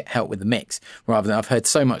always get help with the mix. Rather than, I've heard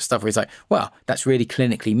so much stuff where it's like, well, that's really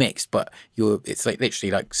clinically mixed, but it's like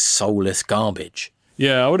literally like soulless garbage.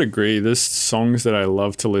 Yeah, I would agree. There's songs that I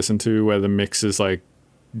love to listen to where the mix is like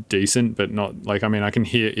decent, but not like, I mean, I can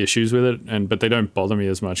hear issues with it, but they don't bother me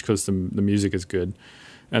as much because the music is good.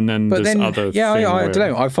 And then But there's then, other yeah, thing I where-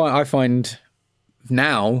 don't know. I find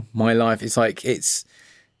now my life is like, it's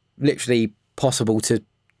literally possible to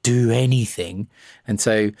do anything, and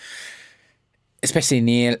so especially in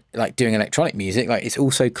the like doing electronic music, like it's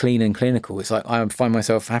also clean and clinical. It's like I find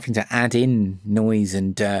myself having to add in noise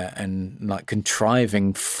and like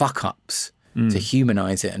contriving fuck ups to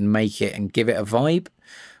humanize it and make it and give it a vibe,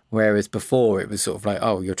 whereas before it was sort of like,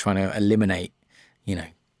 oh, you're trying to eliminate, you know,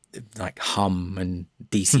 like hum and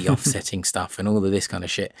DC offsetting stuff and all of this kind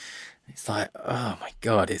of shit. It's like, oh my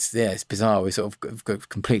God, it's bizarre. We sort of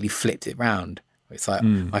completely flipped it round. It's like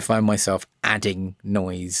I find myself adding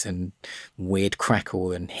noise and weird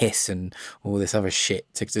crackle and hiss and all this other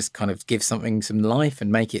shit to just kind of give something some life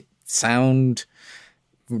and make it sound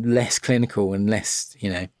less clinical and less, you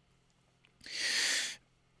know.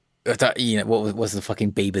 What was the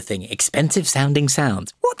fucking Bieber thing? Expensive sounding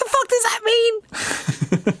sounds. What the fuck does that mean?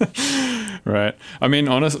 Right. I mean,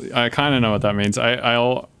 honestly, I kind of know what that means.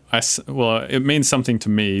 Well, it means something to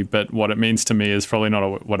me, but what it means to me is probably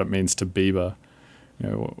not what it means to Bieber. You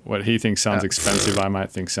know, what he thinks sounds expensive, I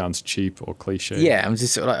might think sounds cheap or cliche. Yeah, I'm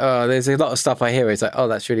just sort of like, oh, there's a lot of stuff I hear. It's like, oh,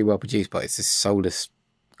 that's really well produced, but it's this soulless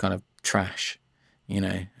kind of trash, you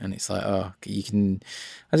know. And it's like, oh, you can,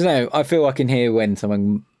 I don't know. I feel I can hear when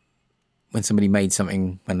somebody made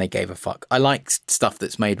something when they gave a fuck. I like stuff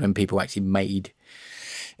that's made when people actually made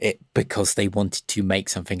it because they wanted to make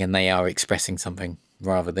something and they are expressing something,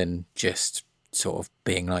 rather than just sort of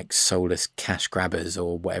being like soulless cash grabbers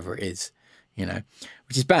or whatever it is, you know,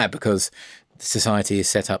 which is bad because society is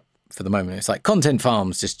set up for the moment. It's like content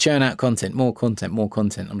farms, just churn out content, more content, more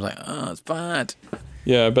content. I'm like, oh, it's bad.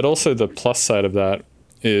 Yeah, but also the plus side of that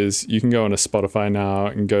is you can go onto Spotify now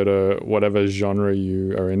and go to whatever genre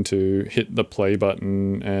you are into, hit the play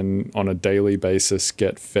button, and on a daily basis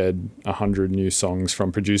get fed 100 new songs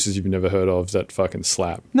from producers you've never heard of that fucking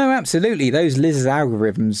slap. No, absolutely. Those lizard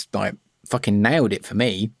algorithms like fucking nailed it for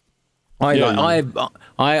me. I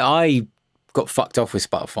got fucked off with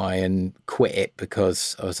Spotify and quit it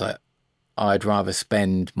because I was like, I'd rather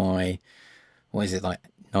spend my, what is it, like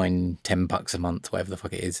 $9-10 a month, whatever the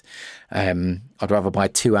fuck it is. I'd rather buy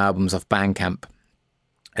 2 albums off Bandcamp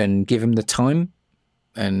and give them the time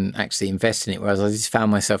and actually invest in it. Whereas I just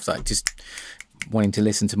found myself like just wanting to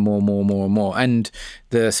listen to more. And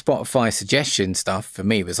the Spotify suggestion stuff for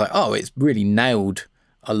me was like, oh, it's really nailed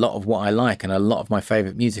a lot of what I like, and a lot of my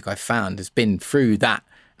favorite music I found has been through that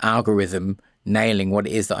algorithm nailing what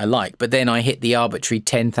it is that I like. But then I hit the arbitrary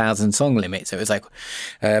 10,000 song limit. So it was like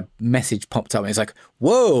a message popped up and it's like,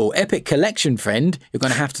 whoa, epic collection, friend. You're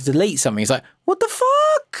going to have to delete something. It's like, what the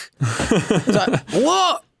fuck? It's like,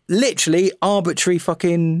 what? Literally arbitrary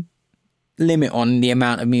fucking limit on the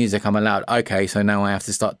amount of music I'm allowed. Okay, so now I have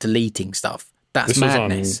to start deleting stuff. That's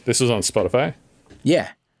madness. This was on Spotify? Yeah.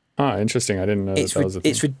 Ah, interesting. I didn't know that was a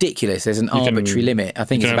thing. It's ridiculous. There's an arbitrary limit. I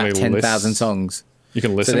think it's about 10,000 songs. You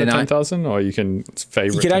can listen to 10,000 or you can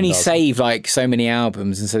favorite. You could only 10,000. save like so many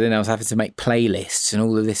albums. And so then I was having to make playlists and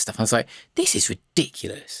all of this stuff. I was like, this is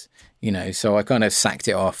ridiculous. You know, so I kind of sacked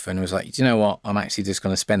it off and was like, do you know what? I'm actually just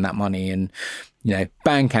going to spend that money. And, you know,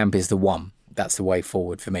 Bandcamp is the one. That's the way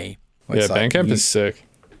forward for me. Yeah, Bandcamp is sick.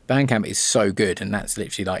 Bandcamp is so good. And that's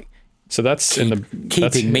literally like, so that's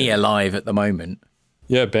keeping me alive at the moment.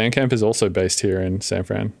 Yeah, Bandcamp is also based here in San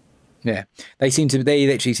Fran. Yeah, they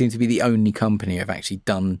literally seem to be the only company who've actually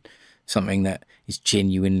done something that is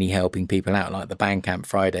genuinely helping people out, like the Bandcamp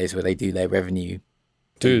Fridays where they do their revenue.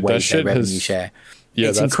 Dude, that shit revenue share. Yeah,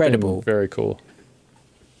 it's that's incredible. been very cool.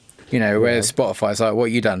 You know, where Spotify's like,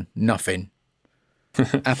 what you done? Nothing.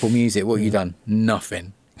 Apple Music, what you done?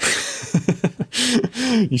 Nothing.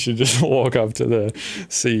 You should just walk up to the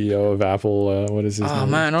CEO of Apple. What is his name? Oh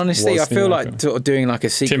man, honestly, I feel like sort of doing like a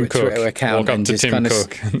secret Twitter account walk up and to just Tim kind of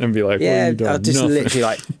Cook and be like, what have you done? I'll just Nothing. literally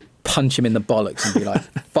like punch him in the bollocks and be like,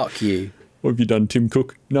 fuck you. What have you done, Tim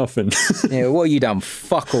Cook? Nothing. Yeah, what have you done?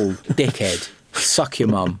 Fuck all, dickhead. Suck your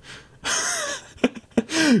mum.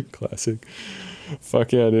 Classic.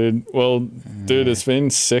 Fuck yeah, dude. Well, dude, it's been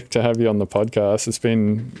sick to have you on the podcast. It's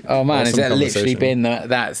been has awesome that literally conversation. been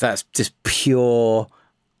that's just pure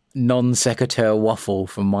non sequitur waffle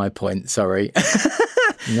from my point? Sorry.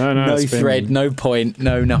 No, No it's thread, been, no point,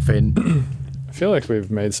 no nothing. I feel like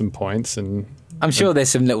we've made some points, and I'm sure there's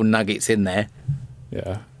some little nuggets in there.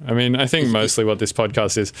 yeah. I mean, I think mostly what this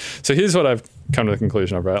podcast is. So here's what I've come to the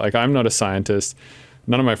conclusion of, right? Like, I'm not a scientist.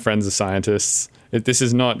 None of my friends are scientists. This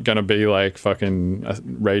is not going to be like fucking a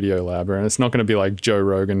Radio Lab, and it's not going to be like Joe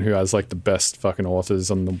Rogan, who has like the best fucking authors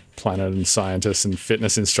on the planet and scientists and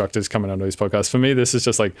fitness instructors coming onto his podcast. For me, this is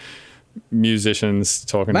just like musicians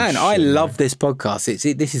talking. Man, I shit. love this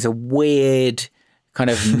podcast. This is a weird kind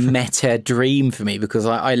of meta dream for me because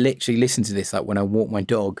I literally listen to this like when I walk my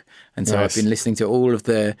dog, and so Nice. I've been listening to all of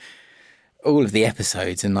the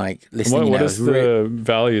episodes and like listening. What is the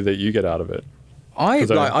value that you get out of it?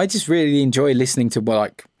 I just really enjoy listening to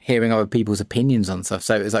like hearing other people's opinions on stuff.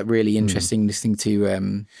 So it was like really interesting listening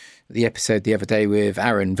to the episode the other day with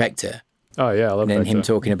Aaron Vector. Oh yeah, I love And then that. him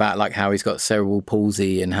talking about like how he's got cerebral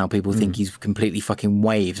palsy and how people think he's completely fucking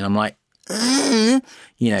waved. And I'm like,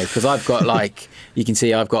 you know, because I've got like, you can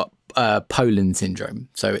see I've got Poland syndrome.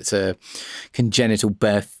 So it's a congenital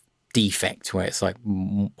birth defect where it's like,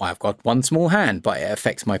 I've got one small hand, but it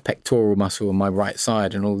affects my pectoral muscle on my right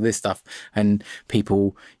side and all this stuff. And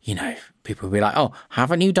people, you know, people will be like, oh,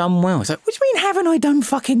 haven't you done well? It's like, what do you mean, haven't I done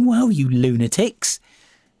fucking well, you lunatics?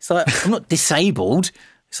 It's like, I'm not disabled.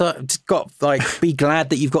 So I've just got like, be glad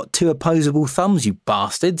that you've got two opposable thumbs, you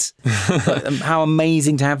bastards. Like, how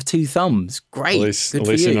amazing to have two thumbs. Great. At least Good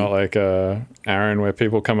for you're you. not like Aaron, where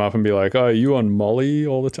people come up and be like, "Oh, are you on Molly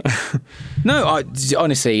all the time?" No,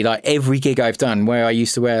 honestly, like every gig I've done where I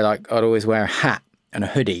used to wear, like, I'd always wear a hat and a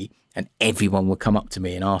hoodie and everyone would come up to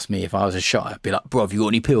me and ask me if I was a shot. I'd be like, bro, have you got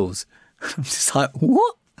any pills? I'm just like,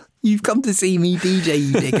 what? You've come to see me DJ,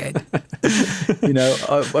 you dickhead. You know,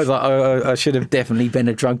 I was like, I should have definitely been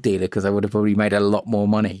a drug dealer because I would have probably made a lot more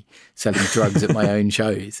money selling drugs at my own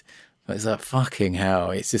shows. But it's like, fucking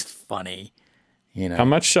hell, it's just funny, you know. How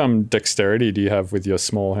much dexterity do you have with your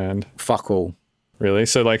small hand? Fuck all. Really?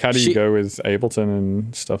 So like, how do you Shit. go with Ableton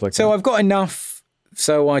and stuff like that? So I've got enough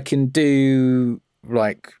so I can do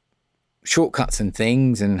like shortcuts and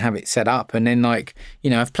things and have it set up. And then like,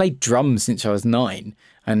 you know, I've played drums since I was 9.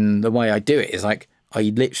 And the way I do it is like, I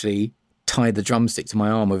literally tie the drumstick to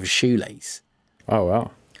my arm with a shoelace. Oh,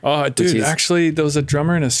 wow. Oh, dude, actually, there was a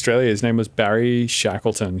drummer in Australia. His name was Barry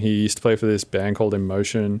Shackleton. He used to play for this band called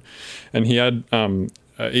Emotion. And he had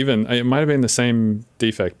even, it might have been the same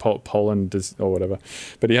defect, Poland or whatever.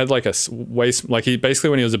 But he had like a waist, like he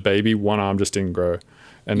basically, when he was a baby, one arm just didn't grow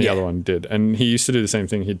and the other one did. And he used to do the same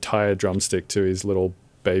thing. He'd tie a drumstick to his little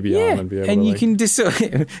baby arm and be able to, you like, can just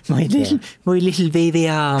my little baby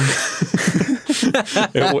arm.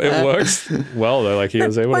 it works well though. Like he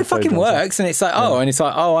was able to It play fucking drums. works, and it's like, and it's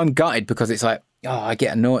like, I'm gutted because it's like, I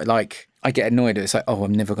get annoyed. Like I get annoyed. It's like,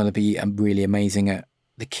 I'm never going to be really amazing at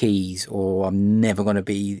the keys, or I'm never going to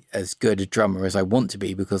be as good a drummer as I want to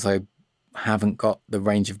be because I haven't got the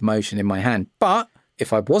range of motion in my hand. But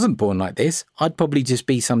if I wasn't born like this, I'd probably just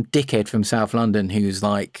be some dickhead from South London who's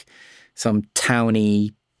like some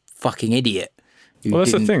towny fucking idiot. Well,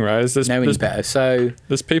 that's the thing, right? Is know any better. So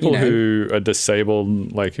there's people you know, who are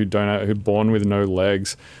disabled, like who are born with no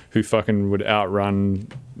legs, who fucking would outrun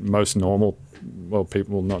most normal, well,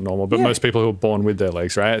 people not normal, but most people who are born with their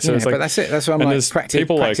legs, right? So it's like, but that's it. That's why I'm and like, there's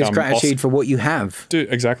practice gratitude for what you have.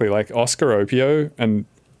 Dude, exactly. Like Oscar Opio, and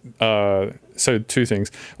so two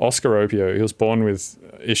things. Oscar Opio, he was born with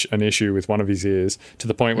an issue with one of his ears to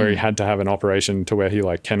the point where he had to have an operation to where he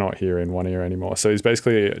like cannot hear in one ear anymore. So he's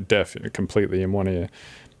basically deaf completely in one ear.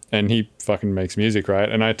 And he fucking makes music, right?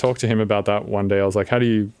 And I talked to him about that one day. I was like, how do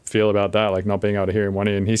you feel about that? Like not being able to hear in one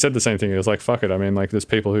ear. And he said the same thing. He was like, fuck it. I mean, like there's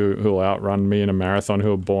people who will outrun me in a marathon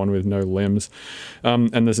who are born with no limbs.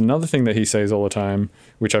 And there's another thing that he says all the time,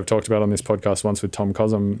 which I've talked about on this podcast once with Tom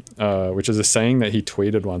Cosm, which is a saying that he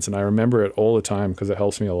tweeted once. And I remember it all the time because it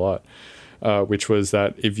helps me a lot, which was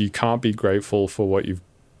that if you can't be grateful for what you've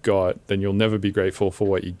got, then you'll never be grateful for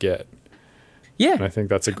what you get. Yeah. And I think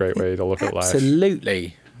that's a great way to look at life.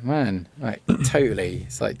 Absolutely. man, like totally.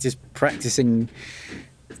 It's like just practicing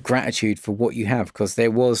gratitude for what you have, because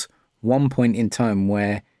there was one point in time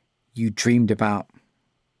where you dreamed about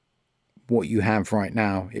what you have right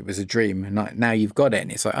now. It was a dream, and like now you've got it,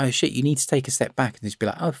 and it's like, oh shit, you need to take a step back and just be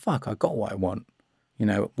like, oh fuck, I got what I want. You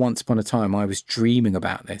know, once upon a time I was dreaming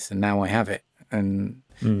about this, and now I have it. And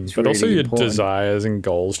it's but really also your important. desires and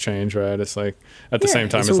goals change, right? It's like at the same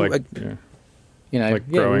time, it's like you know, like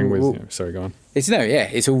growing with. Sorry, go on. It's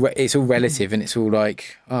all relative, and it's all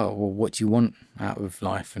like, oh well, what do you want out of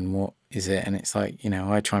life, and what is it? And it's like, you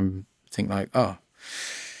know, I try and think like, oh,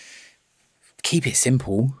 keep it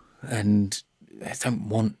simple, and I don't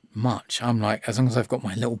want much. I'm like, as long as I've got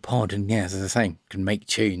my little pod, and as I say, can make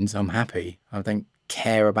tunes, I'm happy. I don't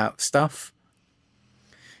care about stuff.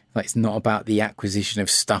 Like, it's not about the acquisition of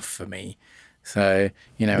stuff for me. So,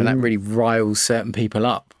 you know, and that really riles certain people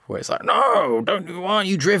up, where it's like, no, why aren't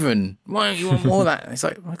you driven? Why don't you want more of that? And it's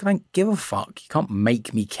like, I don't give a fuck. You can't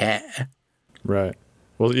make me care. Right.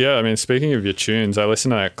 Well, yeah, I mean, speaking of your tunes, I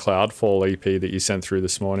listened to that Cloudfall EP that you sent through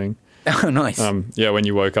this morning. Oh, nice. Yeah, when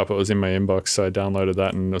you woke up, it was in my inbox, so I downloaded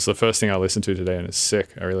that, and it was the first thing I listened to today, and it's sick.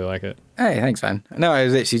 I really like it. Hey, thanks, man. No, I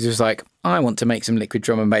was literally just like, I want to make some liquid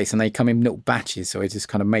drum and bass, and they come in little batches, so I just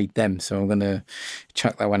kind of made them. So I'm going to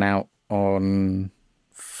chuck that one out on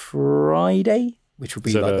Friday, which will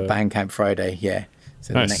be like the Bandcamp Friday. Yeah.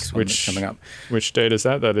 So nice. The next one that's coming up. Which date is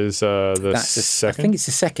that? That is the 2nd? I think it's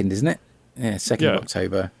the 2nd, isn't it? Yeah, 2nd of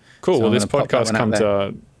October. Cool. So well, this podcast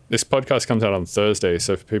comes out on Thursday,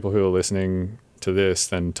 so for people who are listening to this,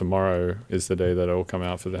 then tomorrow is the day that it will come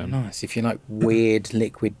out for them. Nice. If you like weird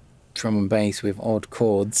liquid drum and bass with odd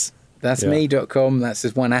chords, that's me.com. That's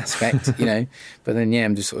just one aspect, you know. But then,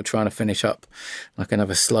 I'm just sort of trying to finish up like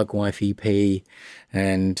another Slugwife EP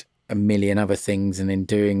and a million other things, and then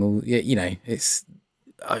doing all, you know, it's,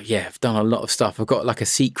 I've done a lot of stuff. I've got like a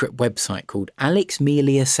secret website called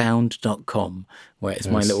alexmeliasound.com, where it's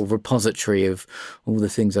my little repository of all the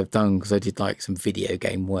things I've done, because I did like some video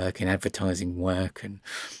game work and advertising work and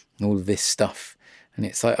all of this stuff. And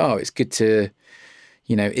it's like, oh, it's good to,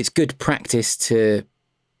 you know, it's good practice to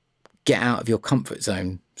get out of your comfort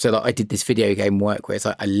zone. So like I did this video game work where it's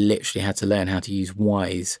like I literally had to learn how to use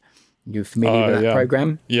Wise. You're familiar with that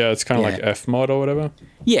program? Yeah, it's kind of like Fmod or whatever.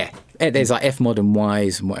 Yeah, there's like Fmod and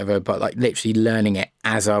Wise and whatever, but like literally learning it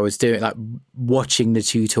as I was doing it, like watching the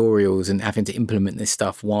tutorials and having to implement this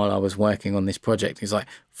stuff while I was working on this project. It's like,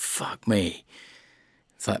 fuck me.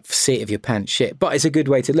 It's like seat of your pants shit. But it's a good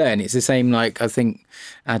way to learn. It's the same, like I think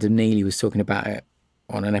Adam Neely was talking about it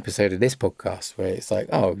on an episode of this podcast, where it's like,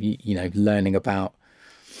 oh, you know, learning about,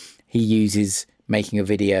 he uses making a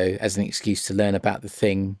video as an excuse to learn about the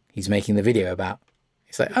thing he's making the video about.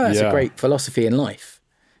 It's like, oh, that's a great philosophy in life,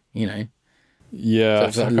 you know? Yeah.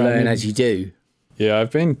 So learn as you do. Yeah,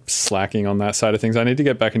 I've been slacking on that side of things. I need to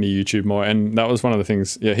get back into YouTube more. And that was one of the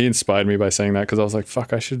things, he inspired me by saying that, because I was like,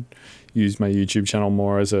 fuck, I should use my YouTube channel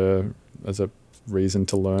more as a reason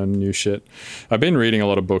to learn new shit. I've been reading a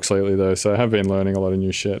lot of books lately though, so I have been learning a lot of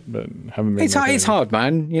new shit, but haven't been. It's hard,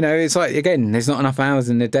 man. You know, it's like, again, there's not enough hours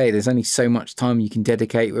in the day. There's only so much time you can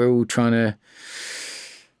dedicate. We're all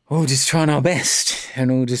just trying our best,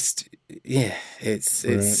 and all just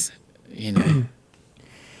it's you know.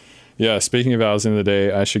 Yeah, speaking of hours in the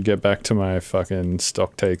day, I should get back to my fucking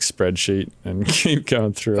stock take spreadsheet and keep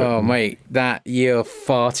going through it. Oh, mate, you're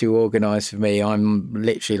far too organised for me. I'm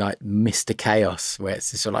literally like Mr. Chaos, where it's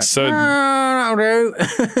just like, I'll do.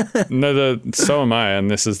 No, so am I, and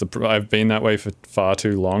this is I've been that way for far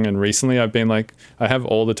too long, and recently I've been like, I have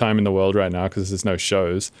all the time in the world right now because there's no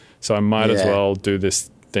shows, so I might as well do this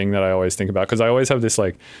thing that I always think about, because I always have this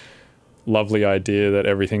like lovely idea that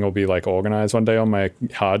everything will be like organized one day on my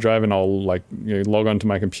hard drive, and I'll like log onto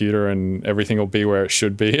my computer and everything will be where it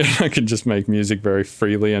should be, and I can just make music very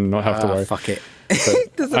freely and not have to worry. Fuck it.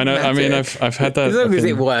 I know. I mean, I've had that. As long as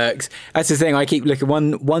it works. That's the thing. I keep looking.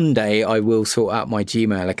 One day I will sort out my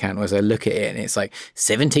Gmail account as I look at it, and it's like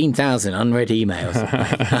 17,000 unread emails.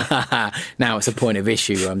 Now it's a point of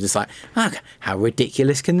issue where I'm just like, how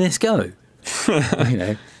ridiculous can this go? You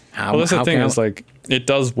know. Well, that's the thing. Is like, it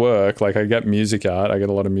does work. Like, I get music out. I get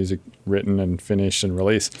a lot of music written and finished and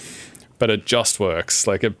released, but it just works.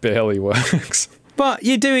 Like, it barely works. But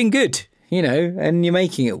you're doing good, you know, and you're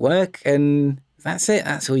making it work, and that's it.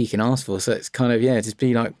 That's all you can ask for. So it's kind of, just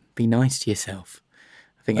be nice to yourself.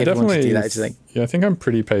 I think everyone should do that. I think I'm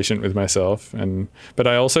pretty patient with myself, but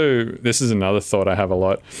I also, this is another thought I have a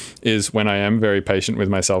lot, is when I am very patient with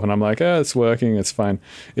myself and I'm like, it's working, it's fine,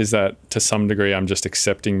 is that to some degree I'm just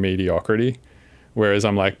accepting mediocrity, whereas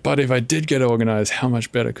I'm like, but if I did get organized, how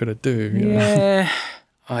much better could it do? You know?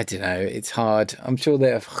 I don't know. It's hard. I'm sure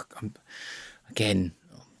that, again,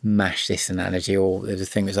 mash this analogy, or there's a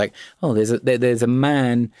thing that's like, oh, there's a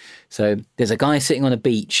man. So there's a guy sitting on a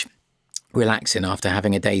beach relaxing after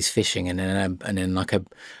having a day's fishing, and then like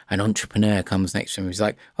an entrepreneur comes next to him. He's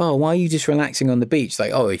like, oh, why are you just relaxing on the beach?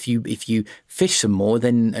 Like, oh, if you fish some more,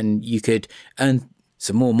 then and you could earn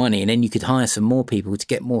some more money, and then you could hire some more people to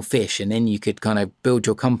get more fish, and then you could kind of build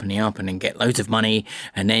your company up and then get loads of money,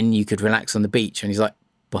 and then you could relax on the beach. And he's like,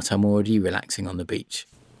 but I'm already relaxing on the beach.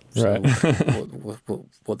 So right.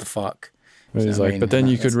 what the fuck? And he's like, but then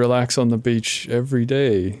you could relax on the beach every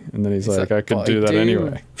day. And then he's like, I could do that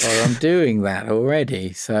anyway. Well, I'm doing that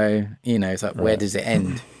already. So, it's like, where does it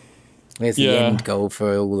end? Where's the end goal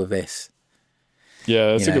for all of this?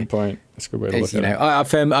 Yeah, that's a good point. That's a good way to look at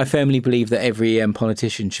it. I firmly believe that every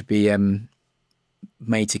politician should be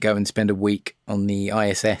made to go and spend a week on the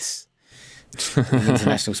ISS, the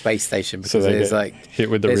International Space Station, because there's like hit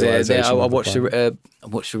with the realization. I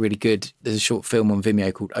watched a really good. There's a short film on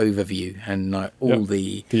Vimeo called Overview, and like all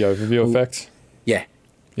the overview effect. Yeah,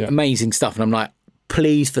 amazing stuff. And I'm like,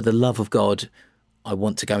 please, for the love of God, I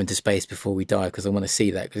want to go into space before we die, because I want to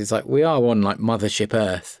see that. Because it's like we are on like Mothership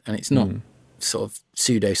Earth, and it's not sort of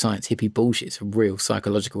pseudoscience hippie bullshit. It's a real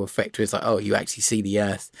psychological effect where it's like, oh, you actually see the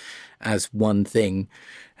Earth as one thing,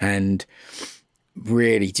 and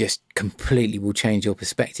really just completely will change your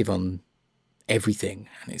perspective on everything.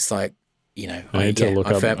 And it's like, I need to look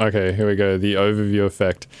up. Okay, here we go. The overview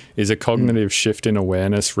effect is a cognitive shift in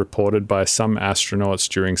awareness reported by some astronauts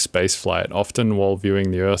during spaceflight, often while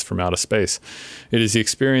viewing the Earth from outer space. It is the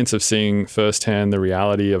experience of seeing firsthand the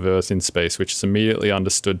reality of Earth in space, which is immediately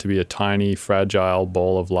understood to be a tiny, fragile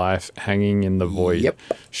ball of life hanging in the void,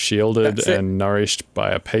 shielded and nourished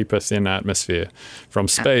by a paper-thin atmosphere. From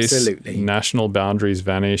space, national boundaries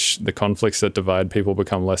vanish, the conflicts that divide people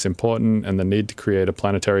become less important, and the need to create a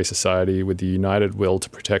planetary society with the united will to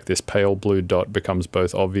protect this pale blue dot becomes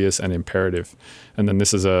both obvious and imperative. And then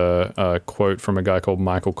this is a quote from a guy called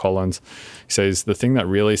Michael Collins. He says, the thing that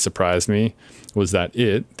really surprised me was that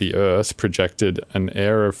the Earth, projected an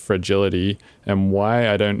air of fragility, and why,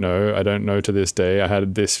 I don't know to this day. I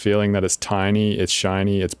had this feeling that it's tiny, it's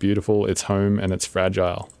shiny, it's beautiful, it's home, and it's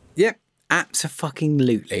fragile. Yep,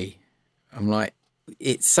 abso-fucking-lutely. I'm like,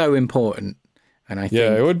 it's so important. And I think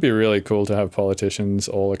it would be really cool to have politicians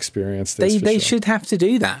all experience this. They should have to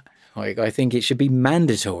do that. Like, I think it should be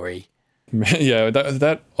mandatory. Yeah,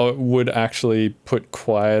 that would actually put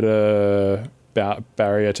quite a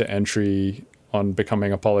barrier to entry on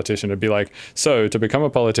becoming a politician. It'd be like, so to become a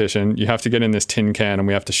politician, you have to get in this tin can and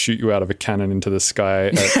we have to shoot you out of a cannon into the sky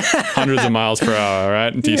at hundreds of miles per hour,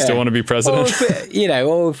 right? Do you still want to be president? Or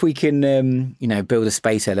if we can, build a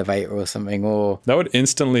space elevator or something. Or that would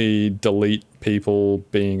instantly delete people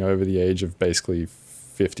being over the age of basically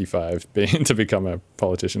 55 to become a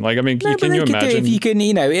politician. Like, I mean, can you imagine? If you can,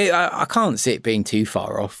 I can't see it being too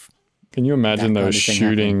far off. Can you imagine those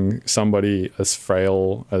shooting somebody as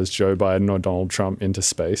frail as Joe Biden or Donald Trump into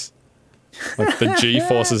space? Like the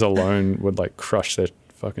G-forces alone would like crush their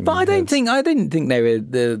fucking. But I didn't think they were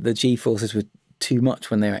the G-forces were too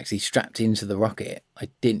much when they were actually strapped into the rocket.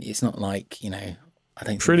 It's not like I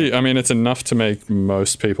don't. I mean, it's enough to make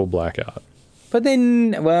most people black out. But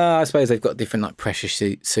then, I suppose they've got different like pressure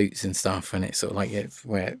suits and stuff, and it's sort of like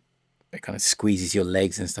where it kind of squeezes your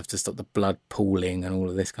legs and stuff to stop the blood pooling and all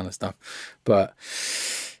of this kind of stuff. But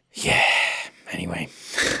yeah, anyway.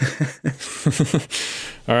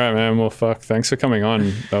 All right, man. Well, fuck. Thanks for coming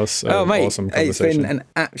on. That was an awesome conversation. It's been an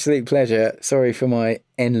absolute pleasure. Sorry for my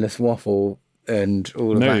endless waffle and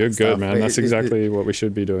all of that. No, you're stuff. Good, man. That's exactly what we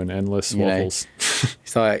should be doing. Endless waffles.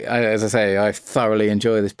 So, as I say, I thoroughly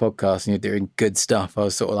enjoy this podcast and you're doing good stuff. I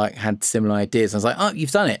was sort of like, had similar ideas. I was like, oh,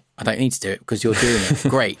 you've done it. I don't need to do it because you're doing it.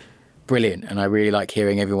 Great. Brilliant. And I really like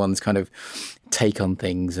hearing everyone's kind of take on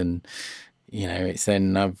things. And,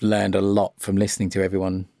 I've learned a lot from listening to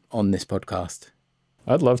everyone on this podcast.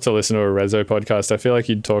 I'd love to listen to a Reso podcast. I feel like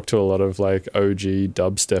you'd talk to a lot of like OG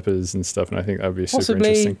dubsteppers and stuff. And I think that'd be super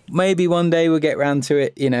interesting. Maybe one day we'll get around to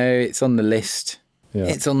it. It's on the list. Yeah.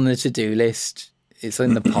 It's on the to-do list. It's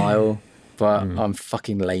in the pile. But I'm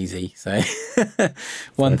fucking lazy. So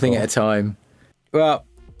one thing at a time. Well,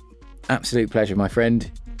 absolute pleasure, my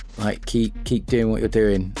friend. Like, keep doing what you're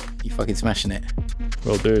doing. You're fucking smashing it.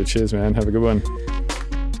 Will do. Cheers, man. Have a good one.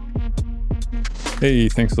 Hey,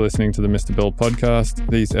 thanks for listening to the Mr. Bill podcast.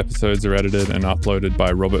 These episodes are edited and uploaded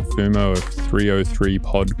by Robert Fumo of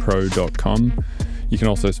 303podpro.com. You can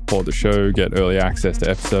also support the show, get early access to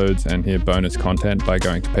episodes, and hear bonus content by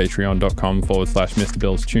going to patreon.com/Mr.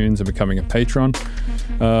 Bill's Tunes and becoming a patron.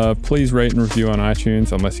 Please rate and review on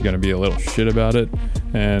iTunes unless you're going to be a little shit about it.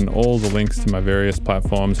 And all the links to my various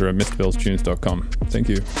platforms are at MrBillsTunes.com. Thank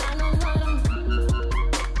you.